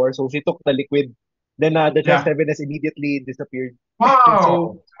anymore, so she took the liquid. Then the chest heaviness immediately disappeared.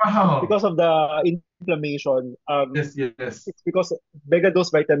 So Wow. because of the inflammation, Yes. it's because mega dose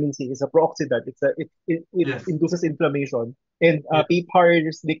vitamin C is a pro-oxidant. It Yes. induces inflammation, and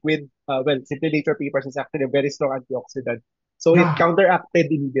PPAR's liquid, Simply Nature PPARs is actually a very strong antioxidant. So it Yeah. counteracted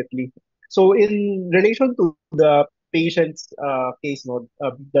immediately. So in relation to the patient's case note,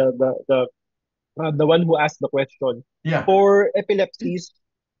 the one who asked the question, Yeah. for epilepsies,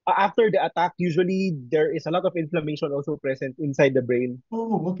 after the attack, usually there is a lot of inflammation also present inside the brain.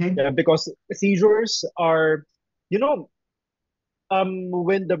 Oh, okay. Yeah, because seizures are, you know,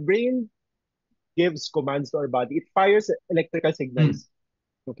 when the brain gives commands to our body, it fires electrical signals.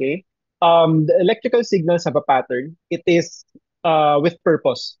 Okay. The electrical signals have a pattern. It is with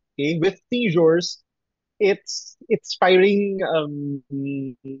purpose. Okay. With seizures, it's firing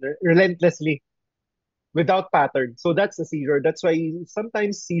relentlessly without pattern. So that's a seizure. That's why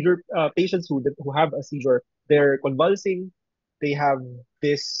sometimes seizure patients who have a seizure, they're convulsing. They have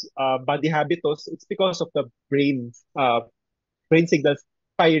this body habitus. It's because of the brain signals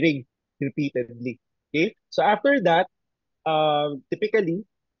firing repeatedly. Okay. So after that, typically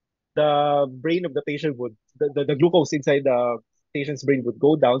the brain of the patient would the glucose inside the patient's brain would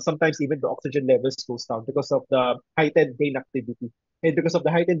go down. Sometimes even the oxygen levels goes down because of the heightened brain activity. And because of the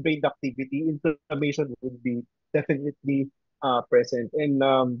heightened brain activity, inflammation would be definitely present.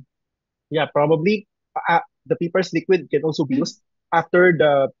 And yeah, probably the PPAR's liquid can also be used after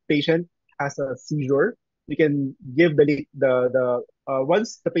the patient has a seizure. You can give the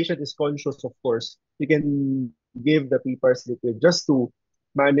once the patient is conscious, of course, you can give the PPAR's liquid just to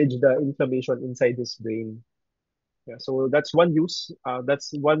manage the inflammation inside his brain. Yeah, so that's one use.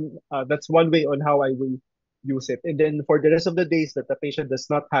 That's one way on how I will use it. And then for the rest of the days that the patient does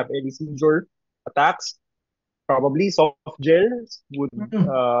not have any seizure attacks, probably soft gels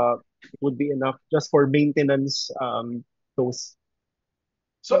would be enough just for maintenance dose.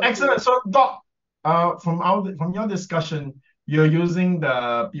 So excellent. So Doc, from your discussion, you're using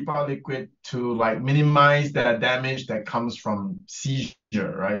the PPAR liquid to like minimize the damage that comes from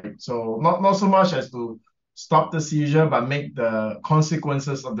seizure, right? So not so much as to stop the seizure, but make the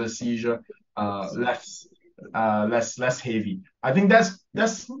consequences of the seizure less heavy. I think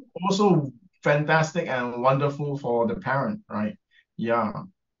that's also fantastic and wonderful for the parent, right? Yeah.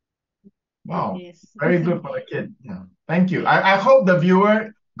 Wow. Yes. Very good for the kid. Yeah. Thank you. I hope the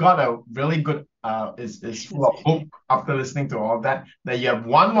viewer got a really good is full of hope after listening to all that you have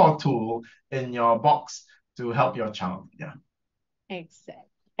one more tool in your box to help your child. Yeah.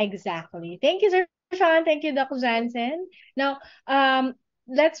 Exactly. Thank you, Sir Sean. Thank you, Dr. Jansen. Now,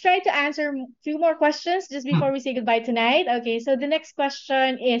 let's try to answer a few more questions just before we say goodbye tonight. Okay, so the next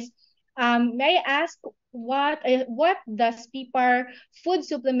question is, may I ask what does PPAR food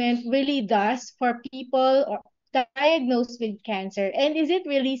supplement really does for people or diagnosed with cancer? And is it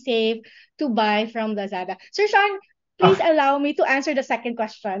really safe to buy from Lazada? Sir Sean, please allow me to answer the second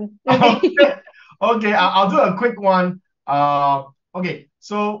question. Okay. Okay, I'll do a quick one. Okay,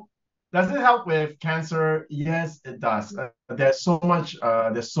 so does it help with cancer? Yes, it does. There's so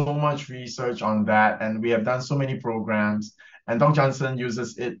much research on that, and we have done so many programs. And Dr. Johnson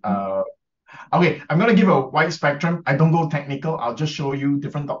uses it. Okay, I'm gonna give a wide spectrum. I don't go technical. I'll just show you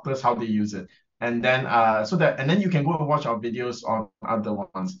different doctors how they use it, and then and then you can go and watch our videos on other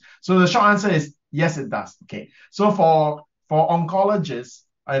ones. So the short answer is yes, it does. Okay, so for oncologists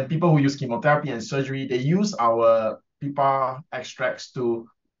and people who use chemotherapy and surgery, they use our pipa extracts to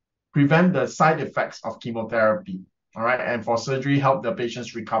prevent the side effects of chemotherapy. All right, and for surgery, help the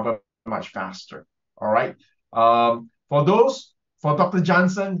patients recover much faster. All right. For Dr.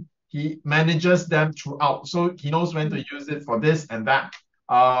 Johnson, he manages them throughout, so he knows when to use it for this and that.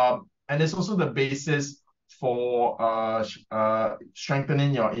 And it's also the basis for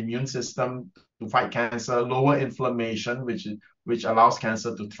strengthening your immune system to fight cancer, lower inflammation, which allows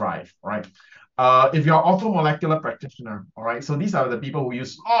cancer to thrive, right? If you're an orthomolecular practitioner, all right, so these are the people who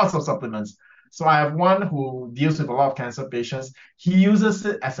use lots of supplements. So I have one who deals with a lot of cancer patients. He uses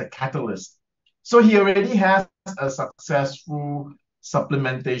it as a catalyst. So he already has a successful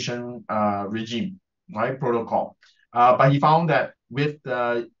supplementation regime, right, protocol. But he found that with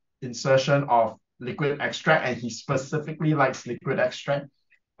the insertion of liquid extract, and he specifically likes liquid extract,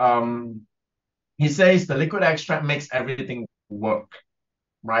 he says the liquid extract makes everything work,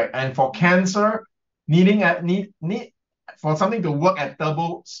 right? And for cancer, for something to work at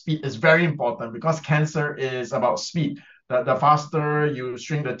double speed is very important, because cancer is about speed. The faster you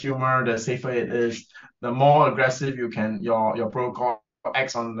shrink the tumor, the safer it is. The more aggressive your protocol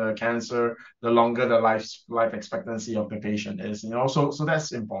acts on the cancer, the longer the life expectancy of the patient is. So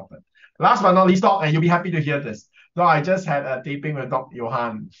that's important. Last but not least, Doc, and you'll be happy to hear this. Doc, I just had a taping with Doc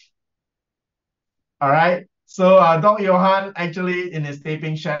Johan. All right. So Doc Johan actually in his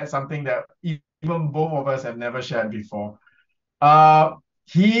taping shared something that even both of us have never shared before.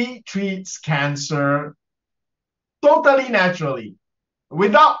 He treats cancer totally naturally,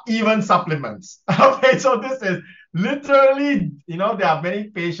 without even supplements. Okay, so this is literally, there are many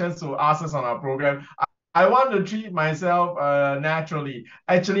patients who ask us on our program, I want to treat myself naturally.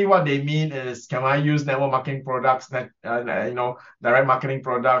 Actually, what they mean is, can I use network marketing products, direct marketing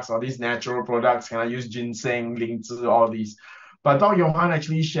products, or these natural products? Can I use ginseng, lingzi, all these? But Dr. Johan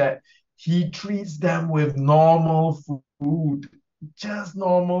actually shared, he treats them with normal food, just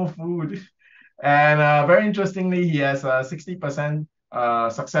normal food. And very interestingly, he has a 60%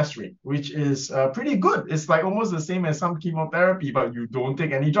 success rate, which is pretty good. It's like almost the same as some chemotherapy, but you don't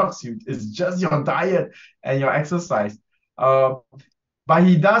take any drugs. It's just your diet and your exercise. But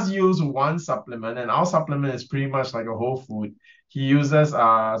he does use one supplement, and our supplement is pretty much like a whole food. He uses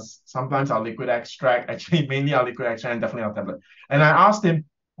sometimes our liquid extract, actually mainly our liquid extract and definitely our tablet. And I asked him,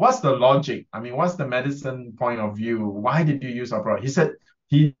 what's the logic? I mean, what's the medicine point of view? Why did you use our product? He said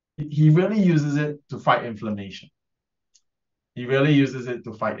he really uses it to fight inflammation. He really uses it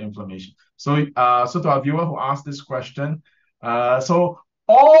to fight inflammation. So to our viewer who asked this question, so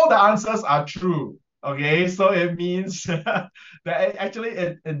all the answers are true. Okay, so it means that actually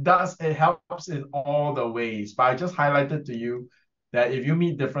it helps in all the ways. But I just highlighted to you that if you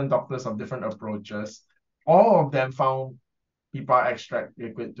meet different doctors of different approaches, all of them found pipa extract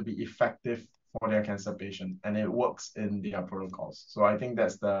liquid to be effective for their cancer patient, and it works in their protocols. So I think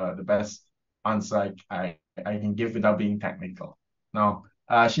that's the best answer I can give without being technical. Now,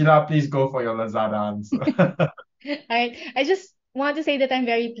 Sheila, please go for your Lazada answer. All right. I just want to say that I'm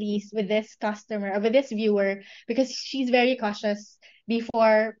very pleased with this customer, or with this viewer, because she's very cautious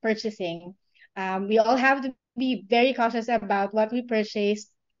before purchasing. We all have to be very cautious about what we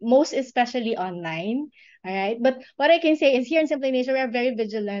purchase, most especially online. All right. But what I can say is, here in Simply Nature, we are very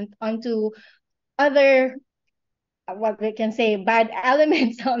vigilant onto other, what we can say, bad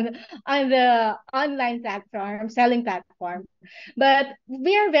elements on the online platform, selling platform. But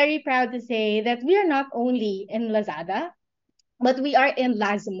we are very proud to say that we are not only in Lazada, but we are in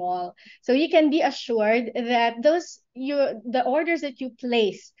Lazmall. So you can be assured that the orders that you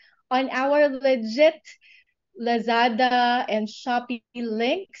place on our legit Lazada and Shopee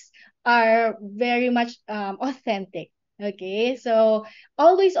links are very much authentic. Okay, so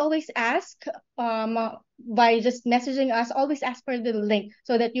always ask by just messaging us. Always ask for the link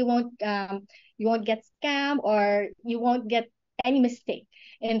so that you won't get scammed, or you won't get any mistake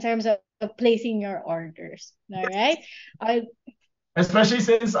in terms of placing your orders. All right. Especially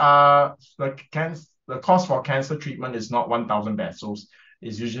since the cost for cancer treatment is not 1,000 pesos.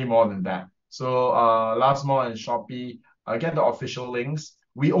 It's usually more than that. So Lasmore and Shopee, get the official links.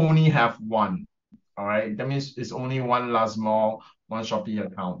 We only have one. All right. That means it's only one Lasmore, one Shopee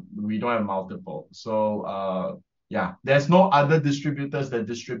account. We don't have multiple. So yeah, there's no other distributors that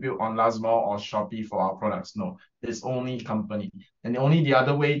distribute on Lasmore or Shopee for our products. No, it's only company. And only the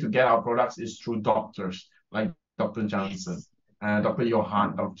other way to get our products is through doctors like Dr. Jansen, Dr.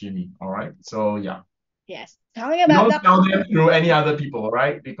 Johan, Dr. Ginny. All right. So yeah. Yes. Talking We about don't sell them through any other people,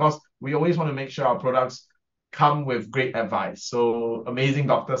 right? Because we always want to make sure our products come with great advice. So amazing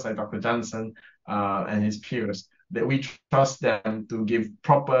doctors like Dr. Johnson and his peers, that we trust them to give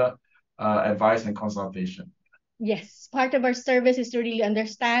proper advice and consultation. Yes, part of our service is to really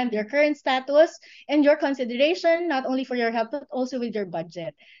understand your current status and your consideration, not only for your health, but also with your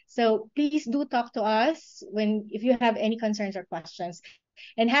budget. So please do talk to us if you have any concerns or questions.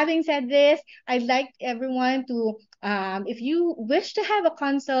 And having said this, I'd like everyone to, if you wish to have a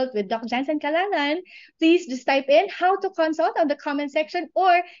consult with Doc Jansen Kalangan, please just type in how to consult on the comment section,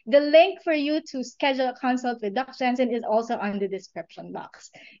 or the link for you to schedule a consult with Doc Jansen is also on the description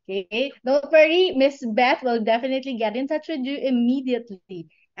box. Okay, don't worry, Miss Beth will definitely get in touch with you immediately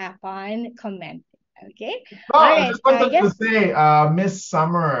upon comment. Okay. Oh, All I right. just wanted to say, Miss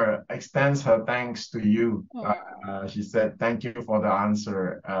Summer extends her thanks to you. She said thank you for the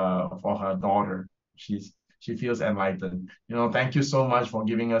answer for her daughter. She feels enlightened. Thank you so much for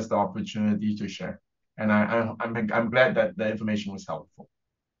giving us the opportunity to share. And I'm glad that the information was helpful.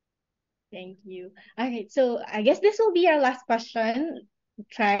 Thank you. All right. So I guess this will be our last question.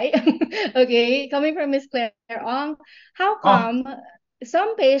 Try. Okay. Coming from Miss Claire Ong, how come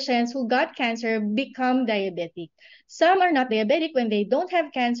some patients who got cancer become diabetic? Some are not diabetic when they don't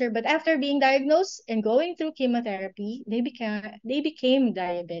have cancer, but after being diagnosed and going through chemotherapy, they became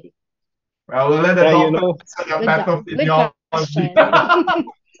diabetic. Well, we'll let the doctor Good question.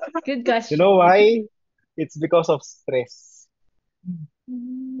 Good question. You know why? It's because of stress.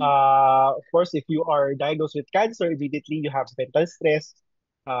 Of course, if you are diagnosed with cancer, immediately you have mental stress,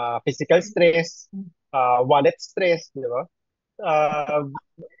 physical stress, wallet stress, di ba?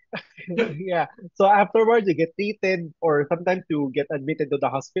 Yeah. So afterwards, you get treated, or sometimes you get admitted to the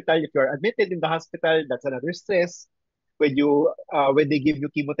hospital. If you're admitted in the hospital, that's another stress. When they give you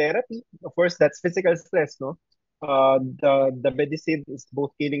chemotherapy, of course, that's physical stress, no? The medicine is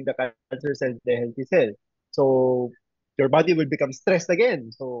both killing the cancer cell and the healthy cell. So your body will become stressed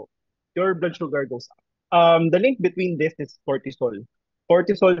again. So your blood sugar goes up. The link between this is cortisol.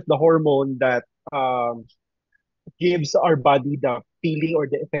 Cortisol is the hormone that gives our body the feeling or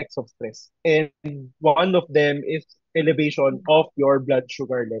the effects of stress. And one of them is elevation of your blood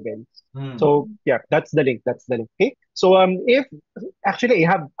sugar levels. So yeah, that's the link. That's the link. Okay. So if actually I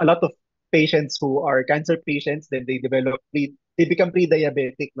have a lot of patients who are cancer patients, then they become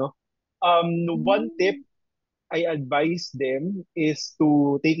pre-diabetic, no? One tip I advise them is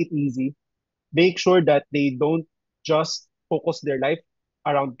to take it easy. Make sure that they don't just focus their life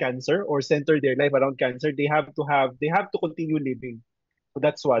around cancer or center their life around cancer. They have to continue living. So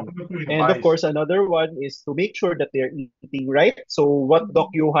that's one. And of course, another one is to make sure that they're eating right. So what Doc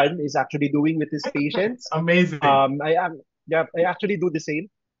Johan is actually doing with his patients. Amazing. I actually do the same.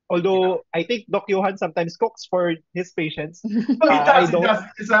 Although I think Doc Johan sometimes cooks for his patients. He does.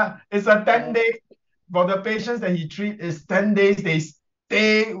 It's a 10 days for the patients that he treats. It's 10 days they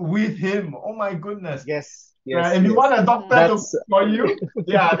stay with him. Oh my goodness. Yes. If you want a doctor for you,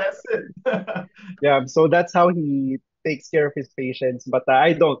 yeah, that's it. Yeah, so that's how he takes care of his patients. But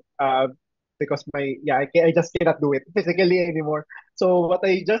I don't, because I just cannot do it physically anymore. So what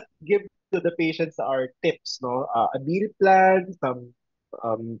I just give to the patients are tips, no, a meal plan,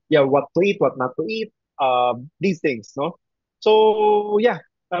 what to eat, what not to eat, these things, no. So yeah,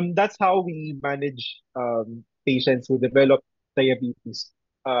 that's how we manage patients who develop diabetes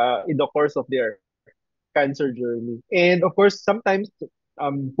in the course of their cancer journey. And of course, sometimes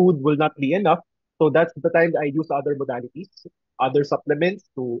food will not be enough. So that's the time I use other modalities, other supplements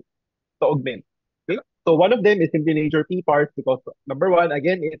to augment. Okay? So one of them is in the nature pea parts because number one,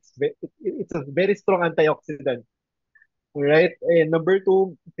 again, it's a very strong antioxidant, right? And number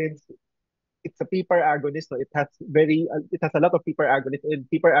two, since it's a PPAR agonist, so it has a lot of PPAR agonists, and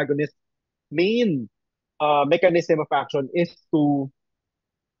PPAR agonist main mechanism of action is to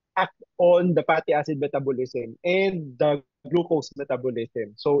act on the fatty acid metabolism and the glucose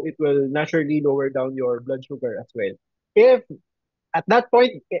metabolism. So it will naturally lower down your blood sugar as well. If at that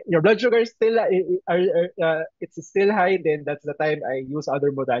point your blood sugar is still it's still high, then that's the time I use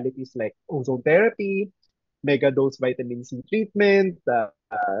other modalities like ozone therapy, mega dose vitamin C treatment,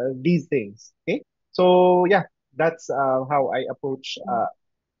 these things. Okay, so yeah, that's how I approach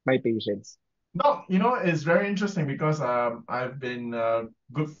my patients. No, it's very interesting because I've been a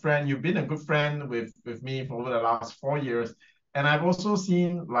good friend. You've been a good friend with me for over the last 4 years, and I've also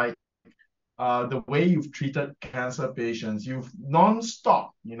seen like the way you've treated cancer patients. You've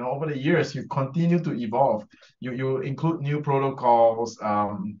non-stop, over the years, you've continued to evolve. You include new protocols,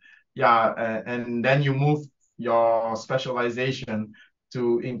 yeah, and then you move your specialization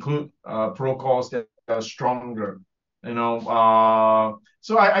to include protocols that are stronger.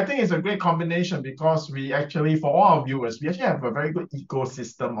 So I think it's a great combination because we actually, for all our viewers, we actually have a very good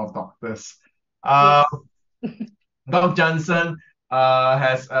ecosystem of doctors. Uh, Yes. Doc Johnson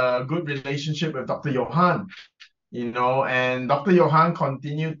has a good relationship with Dr. Johan, and Dr. Johan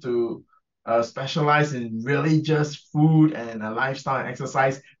continued to specialize in really just food and lifestyle and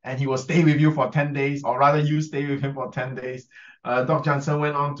exercise, and he will stay with you for 10 days, or rather, you stay with him for 10 days. Doc Johnson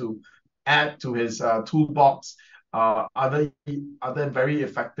went on to add to his toolbox other very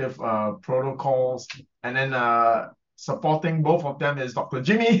effective protocols, and then supporting both of them is Dr.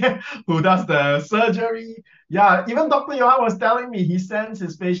 Jimmy, who does the surgery. Yeah, even Dr. Johan was telling me he sends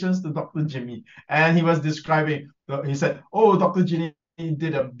his patients to Dr. Jimmy, and he was describing. He said, "Oh, Dr. Jimmy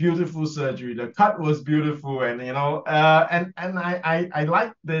did a beautiful surgery. The cut was beautiful, and I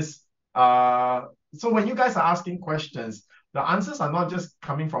like this. So when you guys are asking questions, the answers are not just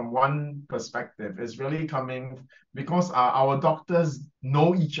coming from one perspective. It's really coming because our doctors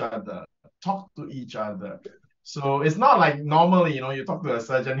know each other, talk to each other. So it's not like normally, you talk to a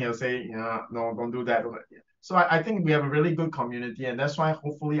surgeon, he'll say, yeah, no, don't do that. So I think we have a really good community, and that's why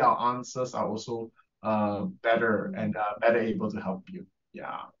hopefully our answers are also better and better able to help you.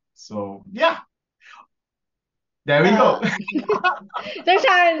 Yeah. So yeah, there we go. Uh, Sir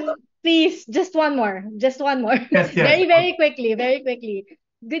Shan, please, just one more. Just one more. Yes, yes. Very, very quickly. Very quickly.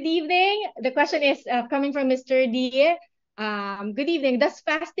 Good evening. The question is coming from Mr. D. Good evening. Does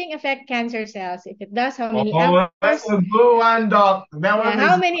fasting affect cancer cells? If it does, how many Oh, that's hours? a good one, Doc. That Yeah, one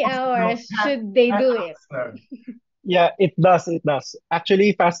how is many hours should they do it? answer. Yeah, it does. It does.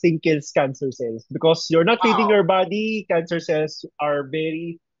 Actually, fasting kills cancer cells because you're not feeding Wow. your body. Cancer cells are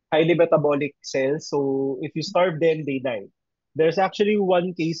very highly metabolic cells. So if you starve them, they die. There's actually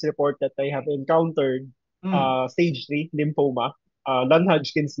one case report that I have encountered, Mm. stage 3 lymphoma,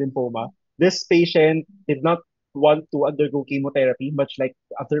 non-Hodgkin's lymphoma. This patient did not want to undergo chemotherapy, much like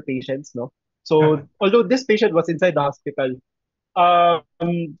other patients, no? So although this patient was inside the hospital,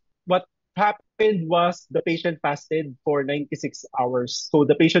 what happened was the patient fasted for 96 hours. So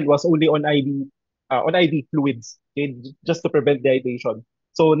the patient was only on IV fluids, okay, just to prevent dehydration.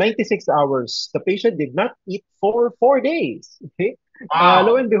 So 96 hours. The patient did not eat for 4 days. Okay.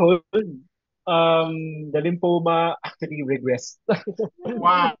 Lo Wow. and behold, the lymphoma actually regressed. Okay,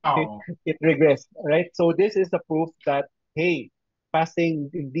 Wow. it regressed, right? So this is the proof that hey, fasting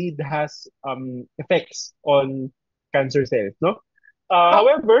indeed has effects on cancer cells, no? Doc,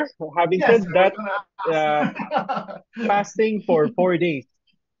 However, having yes, said I was that, uh, gonna ask. fasting for 4 days,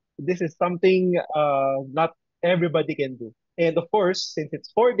 this is something not everybody can do. And of course, since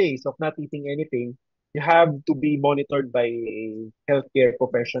it's 4 days of not eating anything, you have to be monitored by a healthcare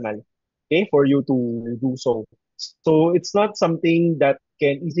professional, okay, for you to do so. So it's not something that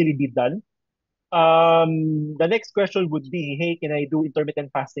can easily be done. The next question would be, hey, can I do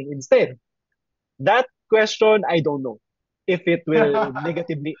intermittent fasting instead? That question, I don't know if it will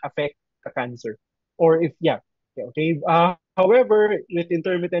negatively affect the cancer or if, yeah. Yeah, okay. However, with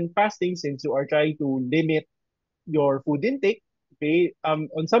intermittent fasting, since you are trying to limit your food intake, okay,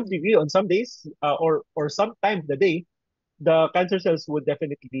 on some degree, on some days, or sometimes the day, the cancer cells would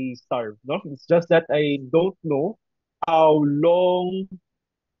definitely starve. No, it's just that I don't know how long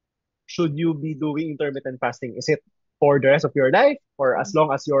should you be doing intermittent fasting? Is it for the rest of your life, or as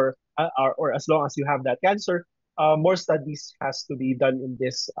long as or as long as you have that cancer? More studies has to be done in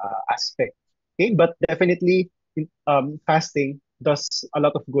this aspect. Okay, but definitely, fasting does a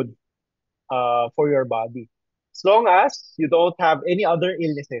lot of good for your body, as long as you don't have any other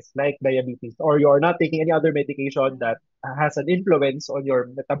illnesses like diabetes, or you are not taking any other medication that has an influence on your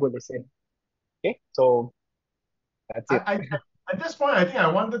metabolism. Okay, so that's it. I at this point, I think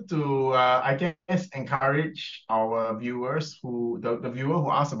I wanted to, I guess, encourage our viewers the viewer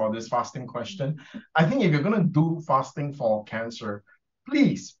who asked about this fasting question. I think if you're gonna do fasting for cancer,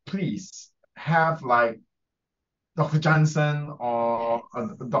 please have like Dr. Jansen or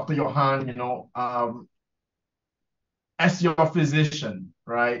Dr. Johan, as your physician,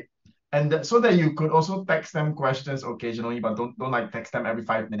 right? And so that you could also text them questions occasionally, but don't like text them every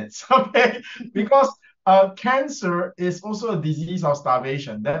 5 minutes, okay? Because cancer is also a disease of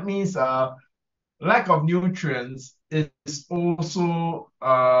starvation. That means lack of nutrients is also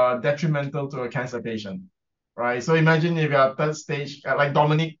detrimental to a cancer patient, right? So imagine if you're third stage, like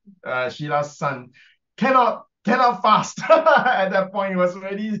Dominic, Sheila's son, cannot fast. At that point, he was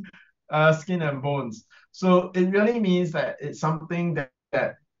already skin and bones. So it really means that it's something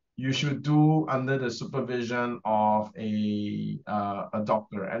that you should do under the supervision of a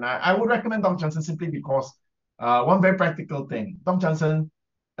doctor. And I would recommend Dr. Jansen simply because one very practical thing. Dr. Jansen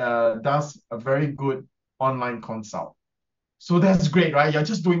does a very good online consult. So that's great, right? You're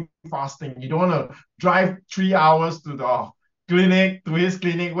just doing fasting. You don't want to drive 3 hours to the clinic, to his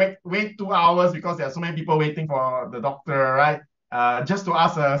clinic, wait 2 hours because there are so many people waiting for the doctor, right? Just to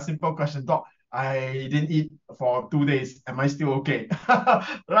ask a simple question, doc, I didn't eat for 2 days. Am I still okay?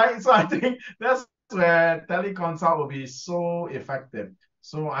 Right? So I think that's where teleconsult will be so effective.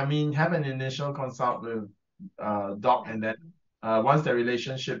 So I mean, have an initial consult with doc, and then once the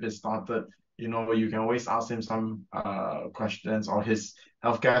relationship is started, you can always ask him some questions, or his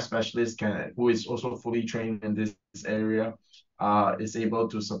healthcare specialist who is also fully trained in this area, is able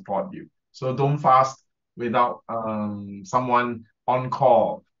to support you. So don't fast without someone on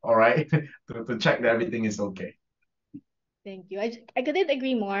call, all right, to check that everything is okay. Thank you. I couldn't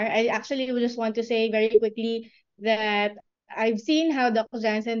agree more. I actually would just want to say very quickly that I've seen how Dr.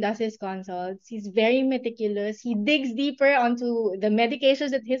 Jansen does his consults. He's very meticulous. He digs deeper onto the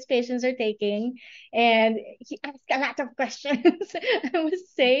medications that his patients are taking, and he asks a lot of questions, I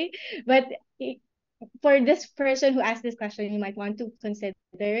must say. But for this person who asked this question, you might want to consider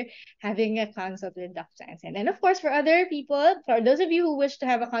having a consult with Dr. Jansen. And of course, for other people, for those of you who wish to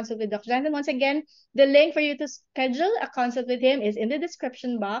have a consult with Dr. Jansen, once again, the link for you to schedule a consult with him is in the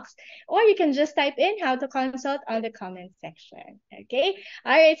description box, or you can just type in how to consult on the comment section. Okay.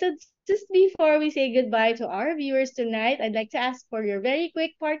 All right. So just before we say goodbye to our viewers tonight, I'd like to ask for your very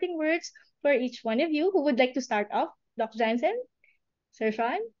quick parting words for each one of you. Who would like to start off? Dr. Jansen? Sir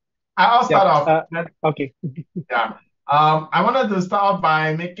Shyan? I'll start off. Okay. Yeah. I wanted to start off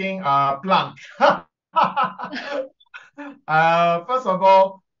by making a plug. First of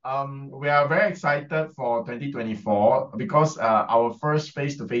all, we are very excited for 2024 because our first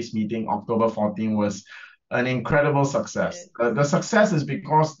face-to-face meeting, October 14, was an incredible success. The success is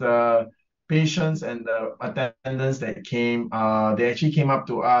because the patients and the attendants that came, they actually came up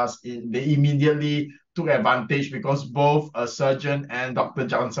to us. They immediately took advantage because both a surgeon and Dr.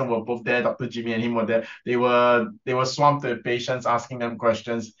 Johnson were both there. Dr. Jimmy and him were there. They were swamped with patients asking them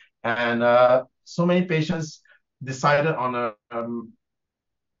questions, and so many patients decided on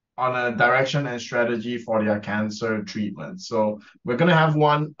a direction and strategy for their cancer treatment. So we're gonna have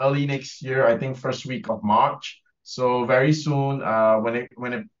one early next year, I think first week of March. So very soon,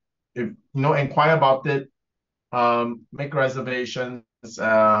 if inquire about it, make reservations,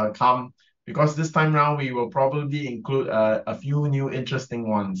 come, because this time around we will probably include a few new interesting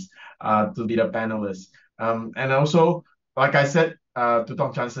ones to be the panelists. And also, like I said to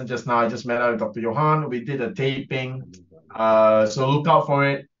Dr. Jansen just now, I just met up with Dr. Johan. We did a taping, so look out for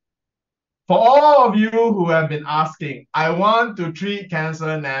it. For all of you who have been asking, I want to treat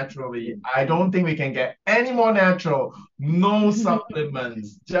cancer naturally. I don't think we can get any more natural. No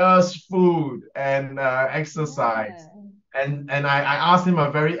supplements, just food and exercise. And I asked him a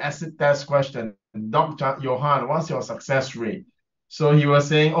very acid test question. Dr. Johan, what's your success rate? So he was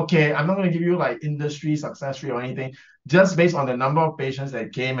saying, okay, I'm not going to give you like industry success rate or anything. Just based on the number of patients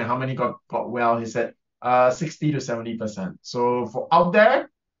that came and how many got well, he said 60 to 70%. So for out there,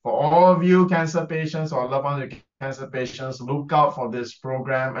 for all of you cancer patients or loved ones of cancer patients, look out for this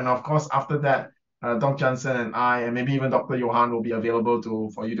program. And of course, after that, Dr. Jansen and I, and maybe even Dr. Johan will be available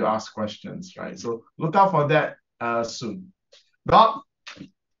for you to ask questions, right? So look out for that soon. Doc?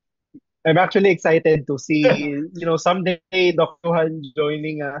 I'm actually excited to see, someday Dr. Johan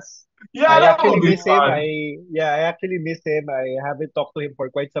joining us. Yeah, I that actually would be miss him. fun. I actually miss him. I haven't talked to him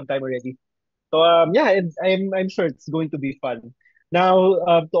for quite some time already. So I'm sure it's going to be fun.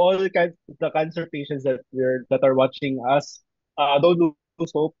 Now, to all the cancer patients that are watching us, don't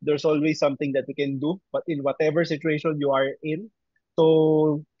lose hope. There's always something that we can do, but in whatever situation you are in.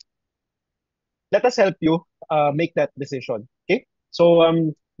 So let us help you make that decision. Okay?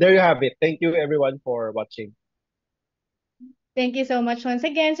 So there you have it. Thank you everyone for watching. Thank you so much once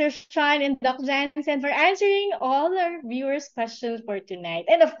again, Sir Shyan and Dr. Jansen, for answering all our viewers' questions for tonight.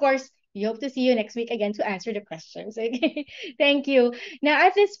 And of course, we hope to see you next week again to answer the questions. Okay, thank you. Now,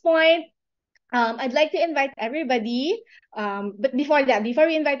 at this point, I'd like to invite everybody. But before that, before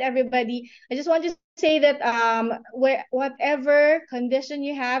we invite everybody, I just want to say that whatever condition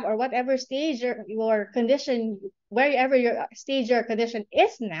you have, or whatever stage your condition, wherever your stage your condition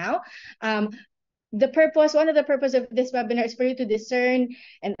is now, one of the purpose of this webinar is for you to discern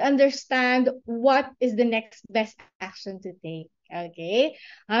and understand what is the next best action to take. Okay.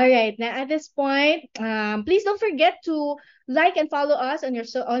 All right. Now at this point, please don't forget to like and follow us on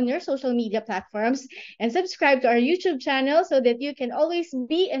your social media platforms and subscribe to our YouTube channel so that you can always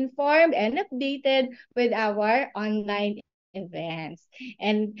be informed and updated with our online events.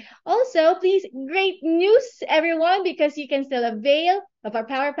 And also, please, great news, everyone, because you can still avail of our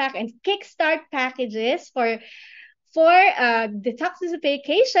Power Pack and Kickstart packages for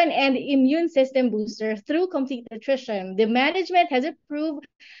detoxification and immune system booster through complete nutrition. The management has approved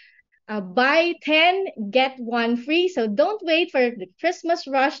buy 10, get one free. So don't wait for the Christmas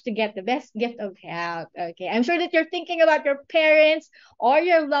rush to get the best gift of health. Okay, I'm sure that you're thinking about your parents or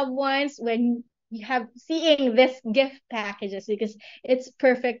your loved ones when you have seeing this gift packages because it's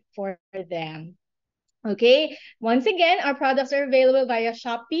perfect for them. Okay, once again, our products are available via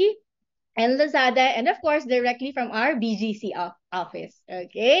Shopee and Lazada, and of course, directly from our BGC office.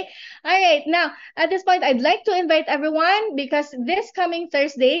 Okay. All right. Now, at this point, I'd like to invite everyone because this coming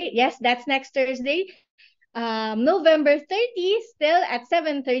Thursday, yes, that's next Thursday, November 30, still at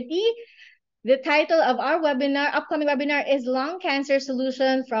 7:30. The title of our upcoming webinar is Lung Cancer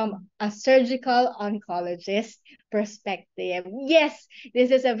Solution from a Surgical Oncologist Perspective. Yes,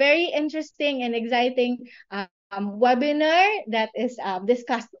 this is a very interesting and exciting webinar that is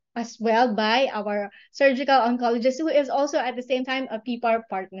discussed as well by our surgical oncologist who is also at the same time a PPAR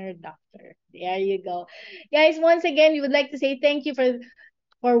partner doctor. There you go. Guys, once again, we would like to say thank you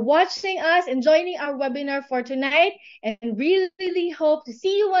for watching us and joining our webinar for tonight. And really hope to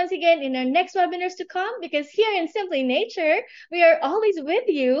see you once again in our next webinars to come because here in Simply Nature, we are always with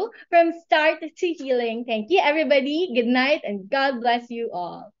you from start to healing. Thank you, everybody. Good night and God bless you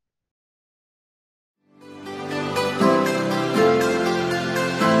all.